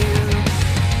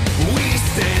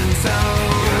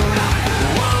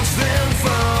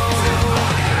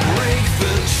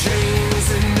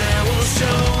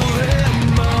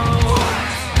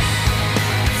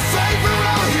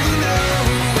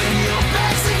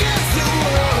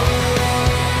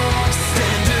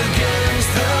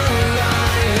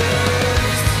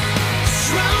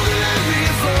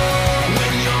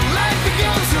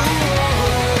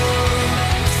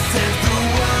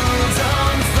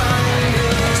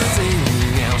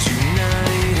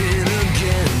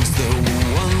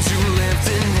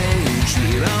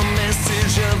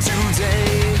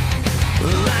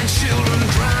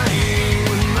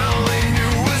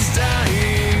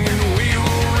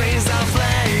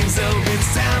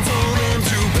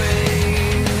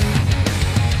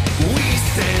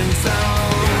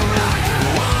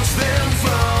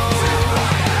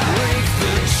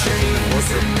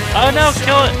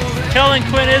 Kellen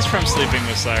Quinn is from Sleeping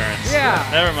with Sirens. Yeah.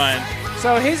 Never mind.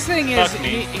 So his thing is Fuck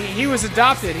me. he was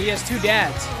adopted. He has 2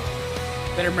 dads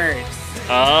that are married.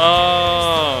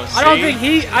 Oh. I don't see? think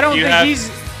he. I don't You think have-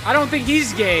 he's. I don't think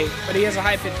he's gay, but he has a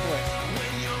high pitched voice.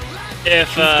 If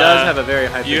He does have a very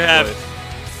high you pitched have-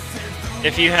 voice.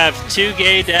 if you have 2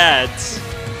 gay dads,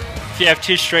 if you have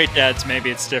 2 straight dads, maybe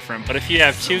it's different. But if you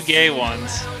have 2 gay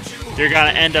ones, you're gonna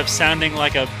end up sounding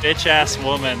like a bitch ass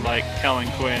woman like Kellen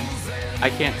Quinn. I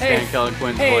can't stand Kellen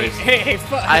Quinn's voice. I hey,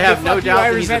 have no fuck you, doubt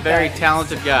I that he's a resent very that.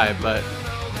 talented guy, but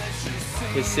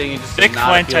his singing just Vic does not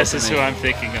appeal Fuentes to is me. who I'm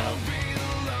thinking of.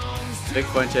 Vic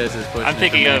Fuentes is pushing I'm it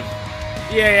thinking for me. of.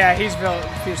 Yeah, he's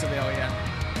Fierce of the Hill, yeah.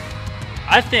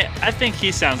 I think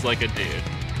he sounds like a dude.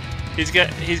 He's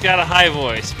got a high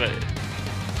voice, but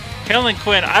Kellen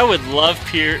Quinn, I would love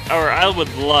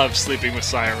Sleeping with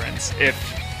Sirens if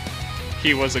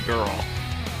he was a girl.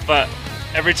 But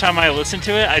every time I listen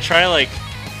to it, I try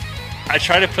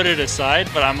to put it aside,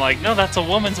 but I'm like, no, that's a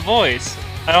woman's voice.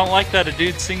 I don't like that a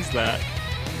dude sings that.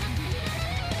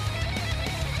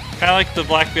 Kind of like the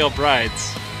Black Veil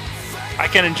Brides. I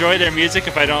can enjoy their music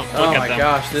if I don't look Oh at my them.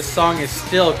 gosh, this song is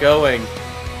still going.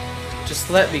 Just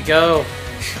let me go.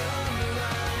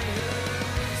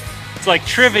 It's like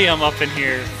Trivium up in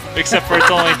here, except for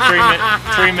it's only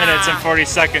 3 minutes and 40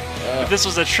 seconds. If this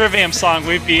was a Trivium song,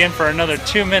 we'd be in for another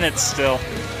 2 minutes still.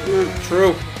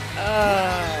 True.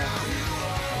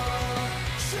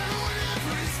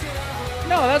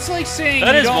 No, that's like saying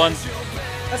That you is don't- one.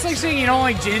 That's like saying you don't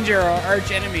like Ginger or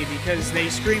Arch Enemy because they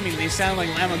screaming, they sound like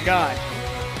Lamb of God.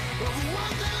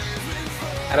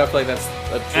 I don't feel like that's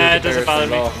a true It doesn't comparison bother at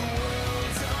me. all.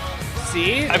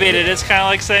 See? I mean, it is kind of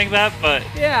like saying that, but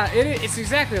Yeah, it's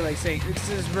exactly like saying it's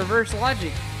this reverse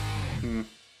logic.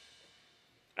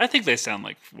 I think they sound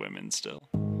like women still.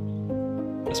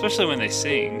 Especially when they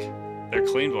sing. Their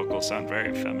clean vocals sound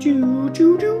very feminine.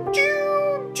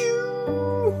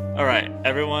 Alright,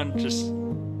 everyone just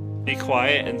be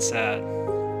quiet and sad.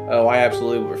 Oh, I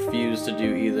absolutely refuse to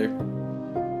do either.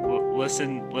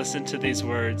 Listen to these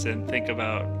words and think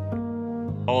about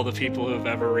all the people who have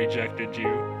ever rejected you.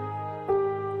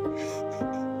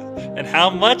 And how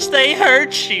much they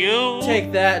hurt you.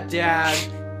 Take that, Dad.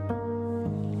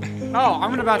 Oh,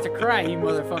 I'm about to cry, you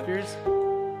motherfuckers.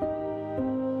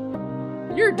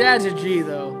 Your dad's a G,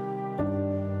 though.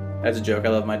 That's a joke. I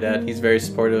love my dad. He's very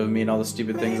supportive of me and all the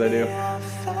stupid things I do. I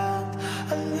felt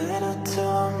a little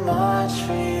too much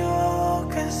for you,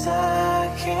 'cause I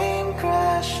came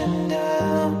crashing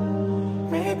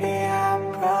down. Maybe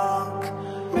I'm broke,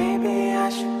 maybe I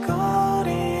should go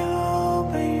to you,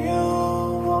 but you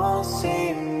won't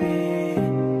see me.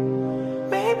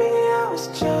 Maybe I was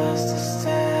just a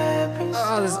stepping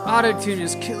Oh, this autotune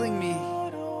is killing me.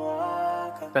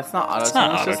 That's not auto It's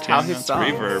not It's just how auto-tune, he that's sounds.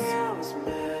 reverb.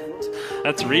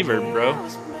 That's reverb, bro.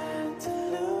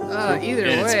 Either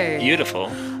And way. it's beautiful.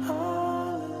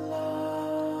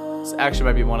 This actually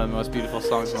might be one of the most beautiful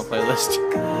songs on the playlist.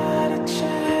 got a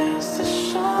chance to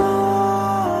show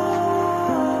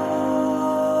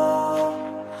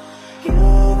you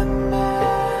the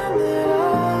man that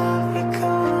I've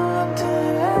become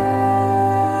today.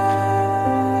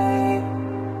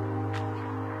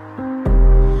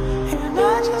 And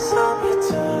I just hope you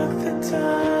took the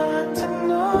time to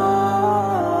know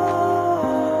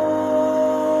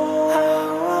I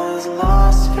was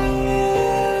lost for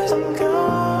years. I'm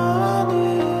gone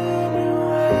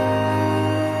anyway.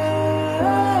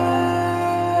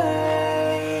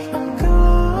 I'm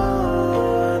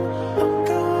gone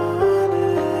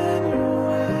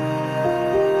anyway.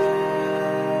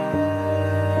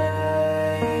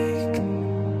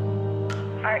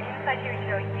 Our inside here,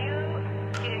 you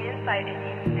get an insight and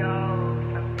you know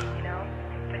something,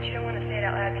 but you don't want to say it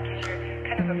out loud because you're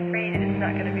kind of afraid that it's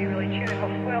not going to be really true and it'll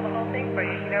spoil the whole thing for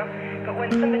you, But when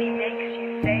somebody makes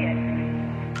you say it,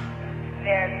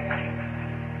 then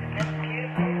that's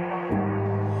beautiful.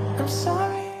 I'm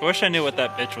sorry. I wish I knew what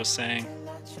that bitch was saying.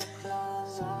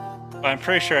 But I'm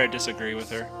pretty sure I disagree with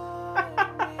her.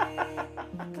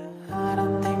 I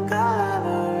don't think I'll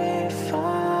ever really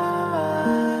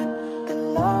find the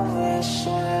love we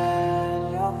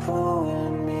shared. You're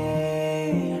ruining me.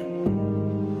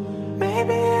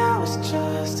 Maybe I was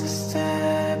just a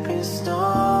stepping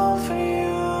stone for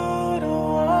you to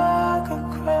walk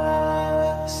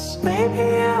across. Maybe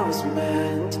I was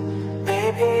meant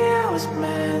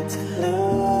to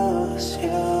lose you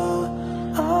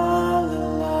all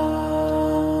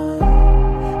along.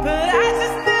 But I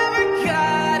just never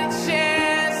got a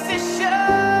chance to show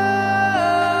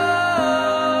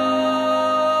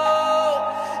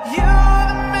you're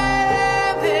the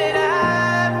man that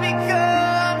I've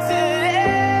become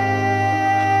today.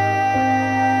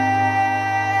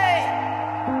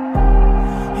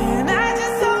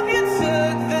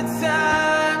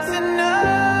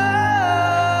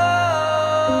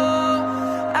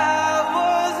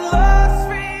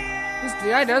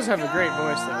 guy does have a great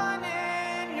voice, though.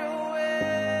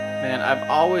 Man, I've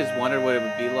always wondered what it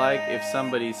would be like if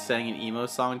somebody sang an emo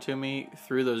song to me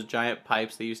through those giant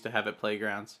pipes they used to have at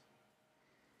playgrounds.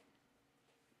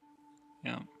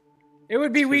 Yeah. It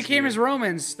would be We Came you- as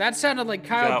Romans. That sounded like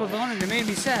Kyle got- Pavone, and it made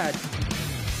me sad.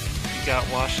 You got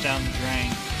washed down the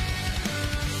drain.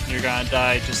 You're gonna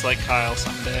die just like Kyle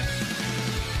someday.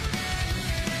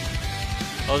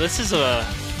 Oh, this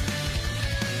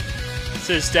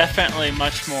is definitely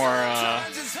much more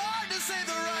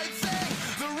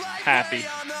happy.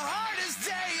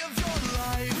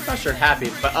 I'm not sure happy,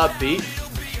 but upbeat.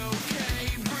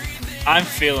 I'm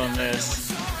feeling this.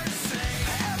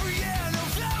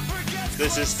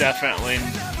 This is definitely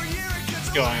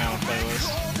going on a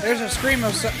playlist. There's a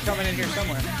screamo coming in here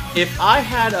somewhere. If I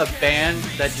had a band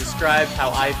that described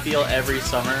how I feel every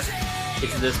summer,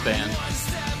 it's this band.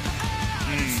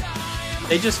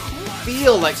 They just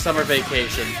feel like summer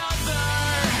vacation.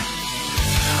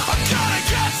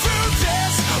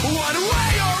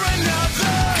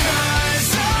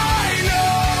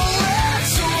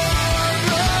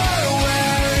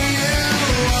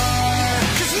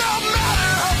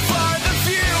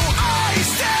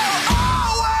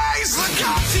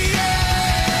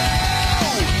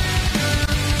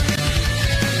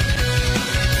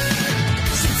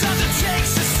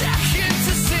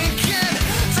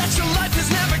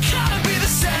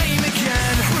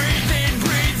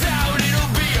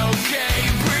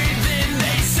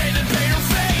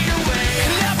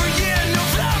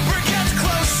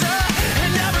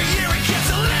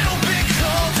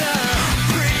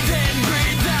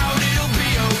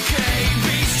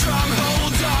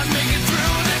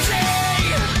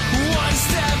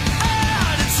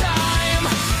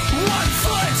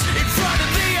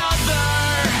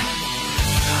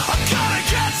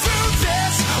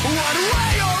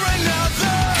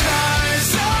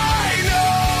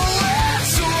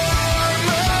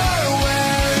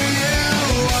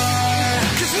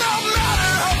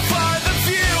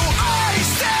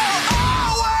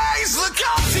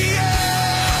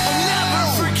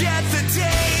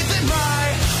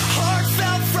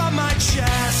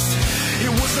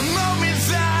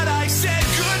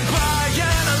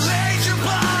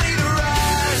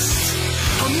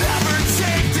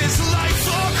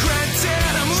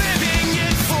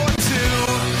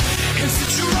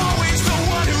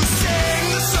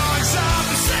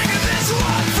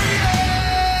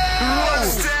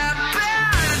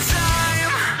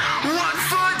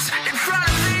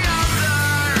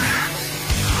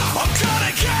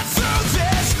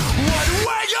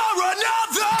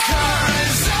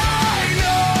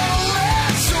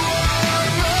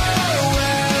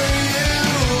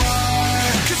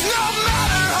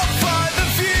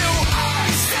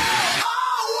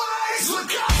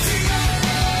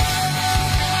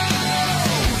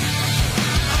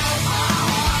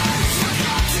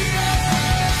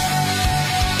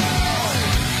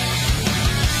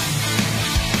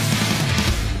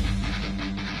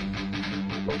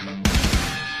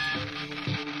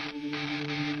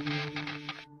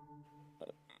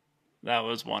 That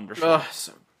was wonderful. Oh,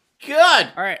 so good.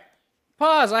 All right.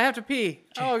 Pause. I have to pee.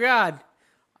 Oh, God.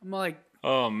 I'm like,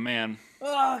 Oh man,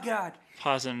 oh, God.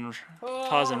 pausing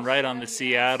right on the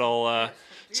Seattle.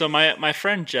 So my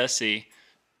friend Jesse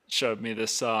showed me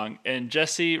this song, and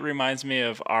Jesse reminds me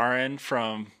of Aaron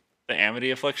from the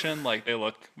Amity Affliction. Like, they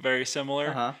look very similar.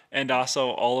 Uh-huh. And also,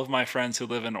 all of my friends who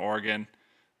live in Oregon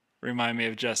remind me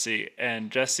of Jesse.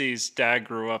 And Jesse's dad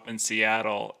grew up in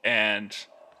Seattle, and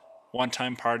one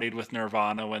time partied with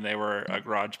Nirvana when they were a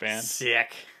garage band.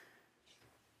 Sick.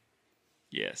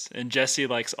 Yes, and Jesse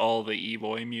likes all the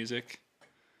e-boy music.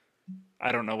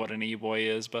 I don't know what an e-boy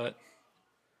is, but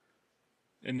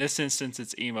in this instance,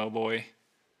 it's emo boy.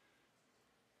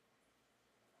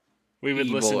 We would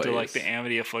listen to like E-boys. the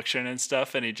Amity Affliction and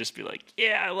stuff, and he'd just be like,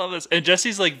 "Yeah, I love this." And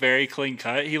Jesse's like very clean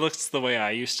cut. He looks the way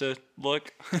I used to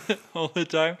look all the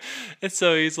time, and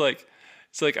so he's like,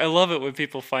 I love it when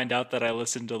people find out that I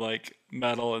listen to like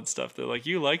metal and stuff. They're like,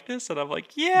 "You like this?" And I'm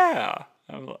like, "Yeah."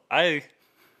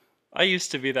 I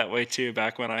used to be that way too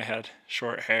back when I had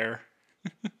short hair.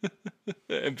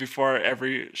 And before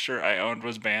every shirt I owned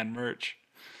was band merch.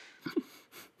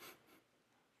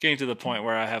 Getting to the point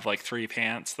where I have like 3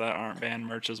 pants that aren't band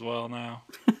merch as well now.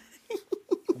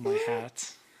 And my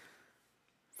hats.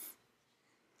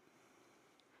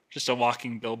 Just a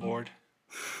walking billboard.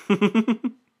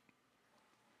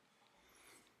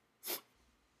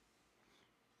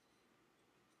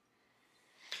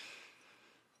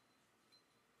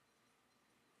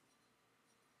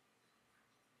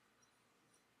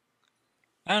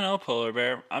 I don't know, Polar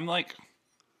Bear. I'm like,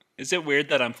 Is it weird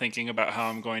that I'm thinking about how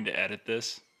I'm going to edit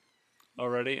this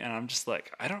already? And I'm just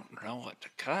like, I don't know what to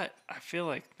cut. I feel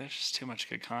like there's just too much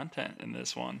good content in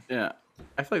this one. Yeah.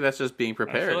 I feel like that's just being I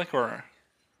prepared. feel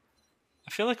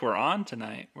like we're on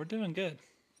tonight. We're doing good.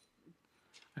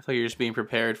 I feel like you're just being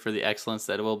prepared for the excellence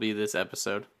that will be this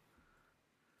episode.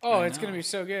 Oh, it's going to be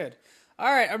so good.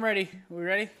 All right, I'm ready. We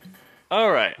ready?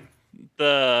 All right.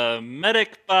 The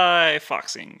Medic by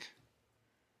Foxing.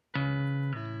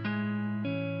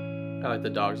 I like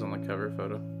the dogs on the cover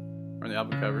photo. Or the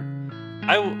album cover.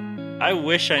 I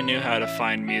wish I knew how to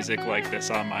find music like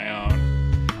this on my own.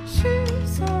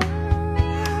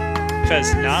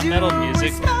 Because not metal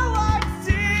music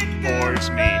bores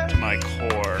me to my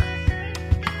core.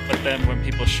 But then when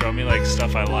people show me like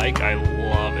stuff I like, I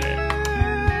love it.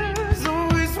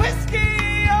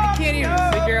 I can't even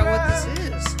figure out what this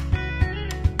is.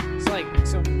 It's like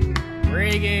some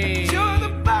reggae,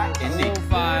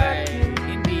 lo-fi,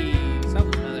 indie,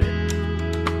 something or other.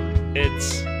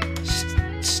 It's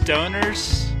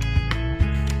stoners.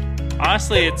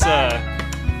 Honestly, it's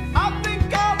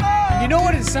You know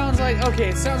what it sounds like? Okay,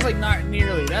 it sounds like Not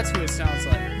Nearly. That's who it sounds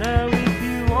like.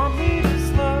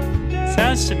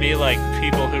 sounds to me like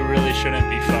people who really shouldn't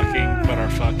be fucking but are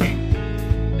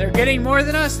fucking. They're getting more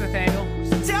than us, Nathaniel.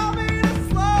 They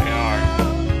are.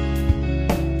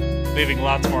 Leaving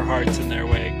lots more hearts in their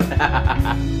wake.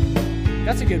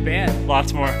 That's a good band.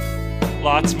 Lots more,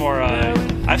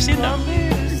 I've seen them.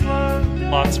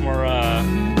 Lots more,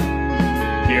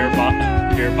 beer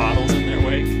bottles in their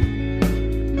wake.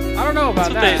 I don't know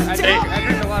about That's that. what I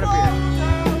drink a lot of beer.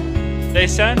 They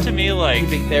sound to me like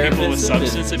think people therapists with and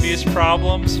substance business. abuse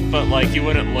problems, but like you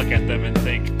wouldn't look at them and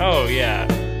think, oh yeah,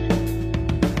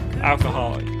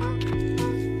 alcoholic.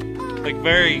 Like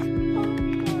very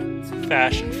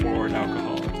fashion forward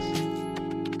alcoholics.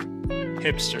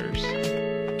 Hipsters.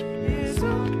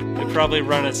 They probably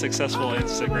run a successful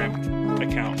Instagram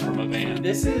account from a van.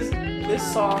 This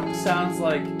song sounds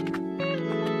like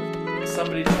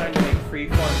somebody trying to make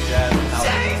freeform jazz out.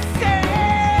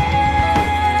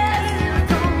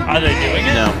 Are they doing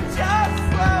it? No.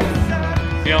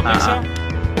 You don't think so?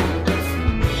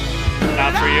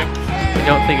 Not for you? I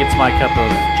don't think it's my cup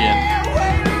of gin.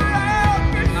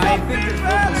 I think the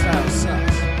vocal style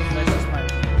sucks. That's just my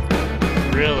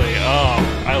opinion. Really? Oh,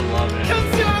 I love it.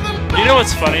 You know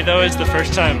what's funny though is the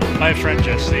first time my friend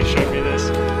Jesse showed me this,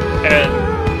 and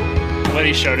when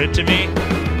he showed it to me,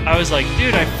 I was like,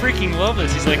 dude, I freaking love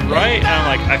this. He's like, right? And I'm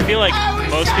like, I feel like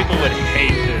most people would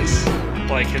hate this,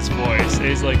 like his voice. And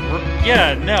he's like,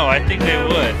 yeah, no, I think they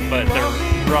would, but they're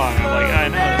wrong. I'm like, I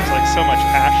know, there's like so much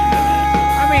passion in it.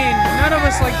 I mean, none of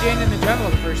us like Jane in the Jungle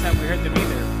the first time we heard them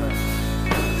either. But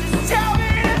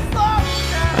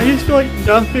I just feel like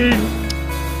nothing.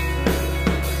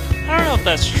 I don't know if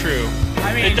that's true.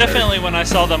 I mean, It definitely, when I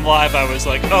saw them live, I was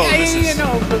like, oh, yeah, this is... you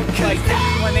know, but like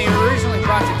when they originally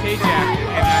brought to K-Jack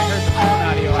and I heard the phone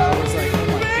audio, I was like, oh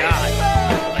my god.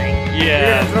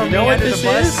 Yeah. Throw You know me what under this the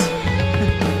bus? is?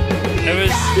 It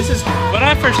was... This is When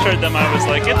I first heard them, I was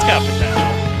like, it's got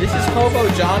potential. Hobo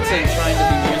Johnson trying to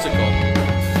be musical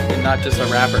and not just a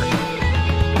rapper.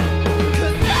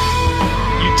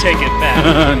 You take it back.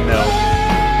 No.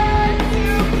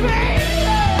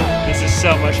 This is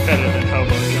so much better than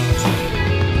Hobo Johnson.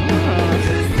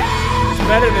 It's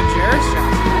better than Jairus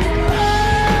Johnson.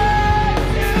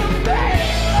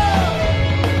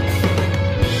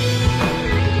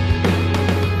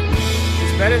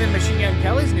 It's better than Machine Gun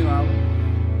Kelly's new album.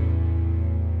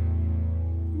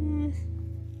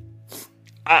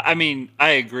 I mean, I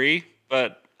agree,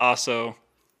 but also,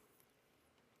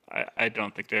 I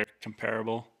don't think they're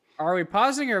comparable. Are we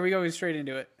pausing or are we going straight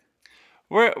into it?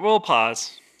 We'll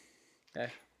pause.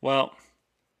 Okay. Well,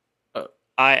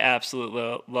 I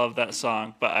absolutely love that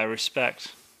song, but I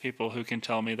respect people who can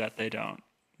tell me that they don't,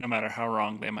 no matter how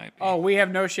wrong they might be. Oh, we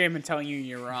have no shame in telling you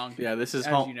you're wrong. Yeah, this is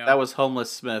As you know. that was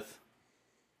Homeless Smith.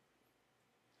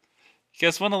 You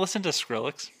guys want to listen to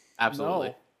Skrillex?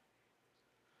 Absolutely.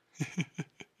 No.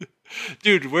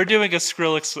 Dude, we're doing a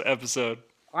Skrillex episode.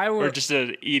 Or just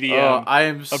an EDM. Oh, I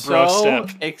am bro so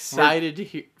step.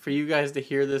 excited for you guys to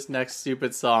hear this next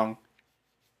stupid song.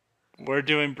 We're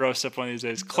doing bro step one of these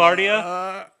days.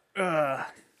 Clardia,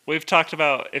 we've talked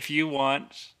about if you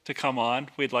want to come on,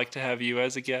 we'd like to have you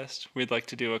as a guest. We'd like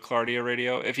to do a Clardia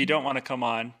radio. If you don't want to come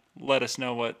on, let us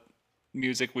know what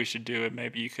music we should do, and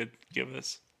maybe you could give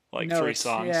us like 3 Notes,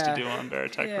 songs yeah. to do on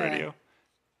Veritech Yeah. Radio.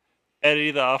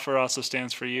 Eddie, the offer also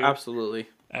stands for you, Absolutely.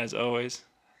 as always.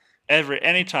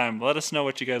 Anytime, let us know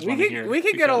what you guys want to hear. We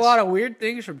could get a because lot of weird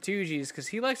things from 2G's because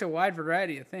he likes a wide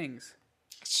variety of things.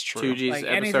 It's true. 2G's Like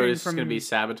episode anything is from- going to be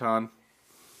Sabaton.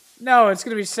 No, it's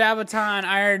gonna be Sabaton,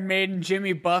 Iron Maiden,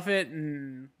 Jimmy Buffett,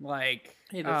 and like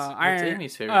Hey, that's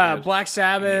Amy's favorite band. Black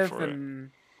Sabbath, for it.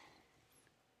 and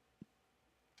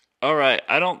All right.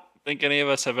 I don't think any of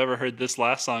us have ever heard this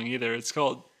last song either. It's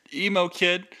called Emo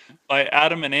Kid by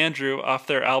Adam and Andrew off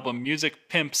their album Music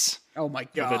Pimps. oh my a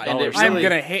god, dollar And it I'm really-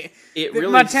 gonna hate. It really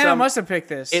Montana must have picked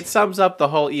this. It sums up the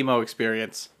whole emo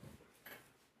experience.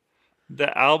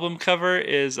 The album cover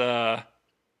is The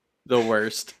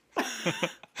worst.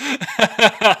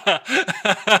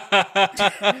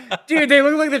 Dude, they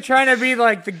look like they're trying to be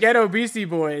like the ghetto Beastie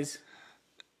Boys.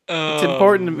 It's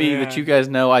important to me that you guys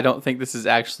know I don't think this is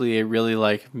actually a really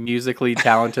like musically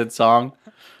talented song,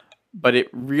 but it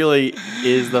really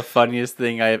is the funniest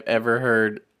thing I have ever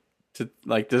heard to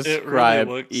like describe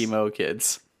looks- emo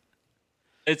kids.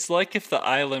 It's like if the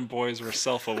Island Boys were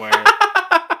self-aware.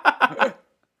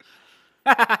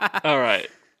 All right.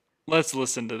 Let's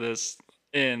listen to this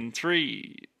in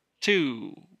 3,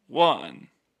 2, 1.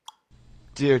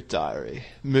 Dear diary,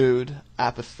 mood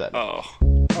apathetic. Oh.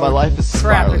 My life is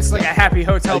Crap, spiraling it's like a down. Happy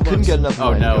Hotel I couldn't Books. get enough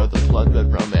Oh, money no. to go to the Blood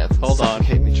Red Romance and Hold on.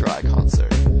 Suffocate Me Dry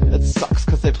concert. It sucks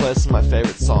because they play some of my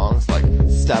favorite songs like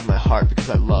Stab My Heart Because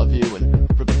I Love You and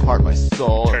Rip Apart My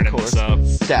Soul and Turning of course this up.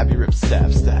 Stab You Rip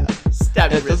Stab Stab.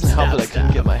 Stab And it doesn't help that I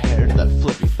couldn't get my hair to that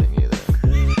flippy thing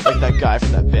either. Like that guy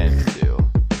from that band could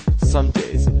do. Some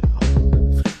days, you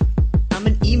know. I'm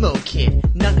an emo kid,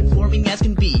 non-conforming as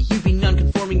can be. You'd be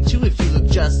non-conforming too if you look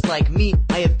just like me.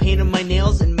 I have paint on my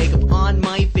nails and makeup on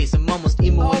my face. I'm almost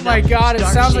emo Oh enough my God, to it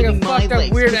start sounds like a shaving my fucked up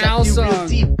legs, Weird 'cause I Al feel real song.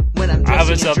 deep when I'm I was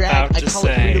dressing in drag. about I to call it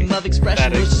say freedom of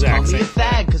expression. that Girls just call exact me a same thing.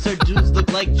 fag, cause our dudes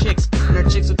look like chicks and our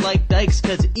chicks look like dykes.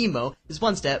 Cause emo is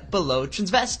one step below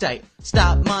transvestite.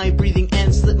 Stop my breathing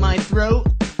and slit my throat.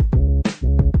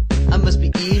 I must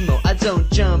be emo. I don't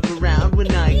jump around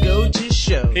when I go to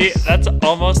shows. That's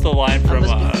almost the line I from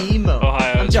must be emo. I'm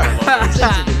Ohio's dark, for Lovers.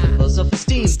 sensitive, with low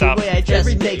self-esteem. Stop. The way I dress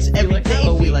makes every day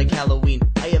feel like Halloween.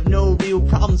 I have no real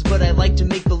problems, but I like to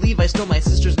make believe I stole my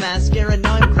sister's mascara.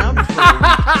 Now I'm grounded for a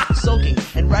week. Sulking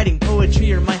and writing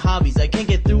poetry are my hobbies. I can't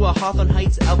get through a Hawthorne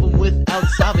Heights album without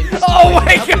sobbing. Please Oh don't my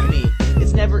break up with me.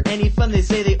 It's never any fun. They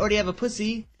say they already have a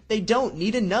pussy. They don't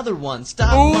need another one.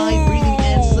 Stop my breathing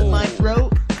and slit my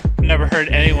throat. Never heard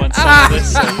anyone sing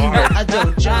this so hard. I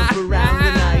don't jump around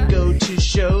when I go to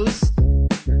shows.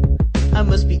 I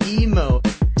must be emo.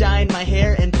 Dye in my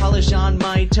hair and polish on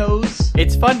my toes.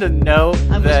 It's fun to know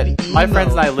I must that be my emo.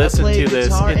 friends and I I listened play to this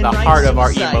guitar in the and write heart of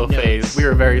our suicide emo notes. phase. We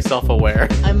were very self-aware.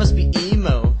 I must be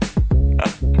emo.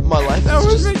 My life That is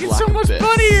was just making black so much abyss,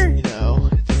 funnier. You know,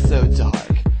 it's so dark.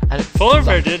 And it Polar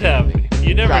Bear sucks did have. me.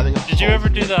 You never. Grabbing a Did you hold ever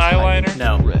do of the a tiny eyeliner?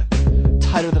 No. grip,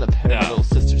 tighter than a pair of No. little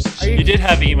sister's cheeks. You did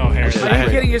have emo hair. Are Are you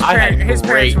kidding? His, I had his parents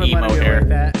great would let emo him go hair. like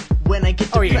that. When I get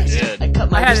Oh, you depressed, did. I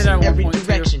cut my I had wrist it at in one every point, too.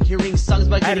 direction. Hearing songs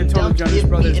by I had getting it told dumped Jonas give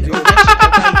Brothers me an do it. erection.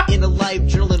 I write in a live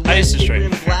journal and I wear used to paper straighten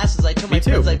and my hair. glasses. I tell my too.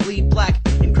 friends I bleed black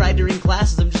and cry during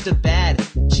classes. I'm just a bad,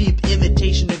 cheap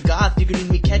imitation of goth. You could need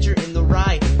me catcher in the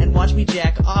rye and watch me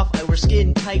jack off. I wear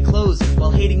skin tight clothes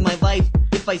while hating my life.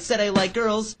 If I said I like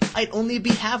girls, I'd only be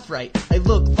half right. I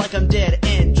look like I'm dead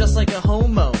and just like a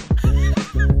homo.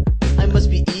 I must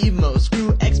be emo.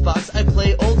 Screw Xbox, I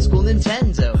play old school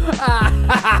Nintendo.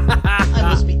 I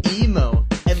must be emo.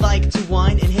 I like to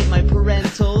whine and hit my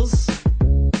parentals.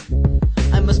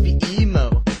 I must be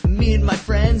emo. Me and my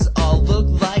friends all look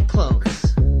like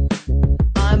clones.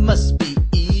 I must be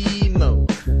emo.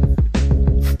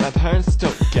 My parents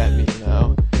don't get me, you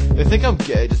know? They think I'm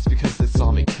gay just because they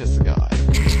saw me kiss a guy.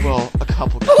 Well, a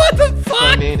couple guys. What the But fuck?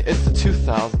 I mean, it's the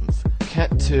 2000s.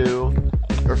 Can't 2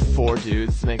 or 4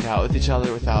 dudes make out with each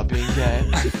other without being gay?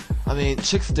 I mean,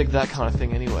 chicks dig that kind of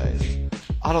thing anyways.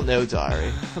 I don't know,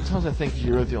 diary. Sometimes I think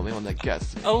you're the only one that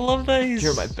gets me. I love that he's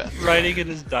You're my best writing in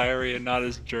his diary and not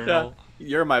his journal.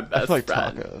 You're my I best feel like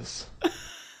friend. tacos.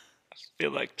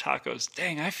 Feel like tacos.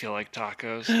 Dang, I feel like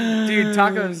tacos. Dude,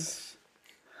 tacos.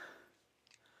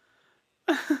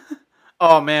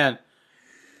 Oh man.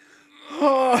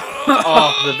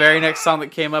 Oh, the very next song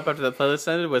that came up after the playlist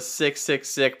ended was "Sick Sick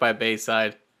Sick" by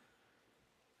Bayside.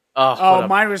 Oh, Oh,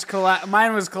 mine was collapsed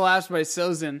by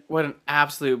Sozin. what an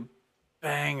absolute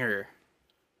banger.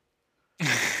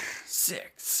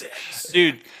 Sick, sick.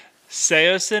 Dude,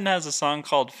 Seosin has a song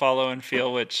called Follow and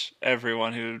Feel, which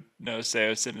everyone who knows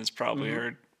Seosin has probably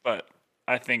heard, but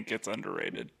I think it's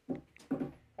underrated.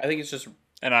 I think it's just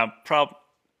And I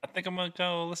think I'm gonna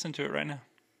go listen to it right now.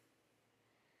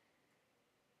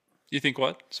 You think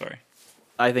what? Sorry.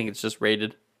 it's just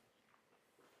rated.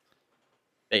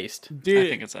 Based. Dude, I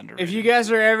think it's underrated. if you guys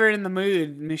are ever in the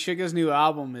mood, Meshuggah's new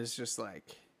album is just like,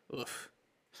 oof.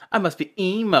 I must be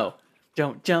emo.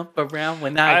 Don't jump around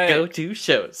when I go to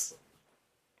shows.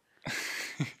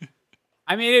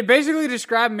 I mean, it basically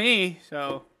described me,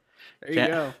 so there you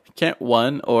go. Can't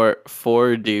 1 or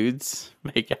 4 dudes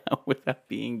make out without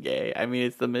being gay? I mean,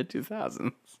 it's the mid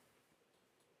 2000s.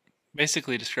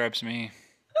 Basically describes me.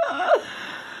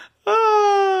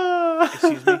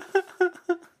 Excuse me.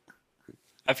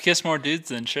 I've kissed more dudes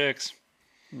than chicks.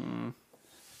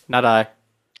 Not I.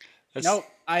 That's, Nope,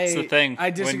 that's the thing. I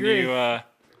disagree.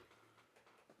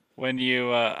 When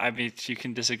you, I mean, you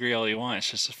can disagree all you want. It's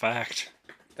just a fact.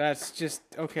 That's just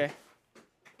okay.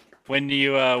 When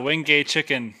you win gay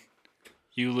chicken,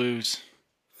 you lose.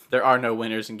 There are no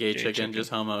winners in gay, Gay chicken, chicken.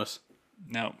 just homos.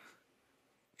 No.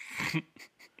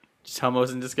 Just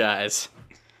homos in disguise.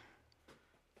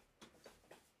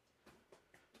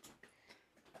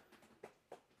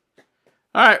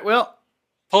 All right, well.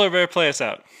 Polar Bear, play us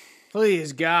out.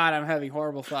 Please, God, I'm having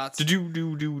horrible thoughts.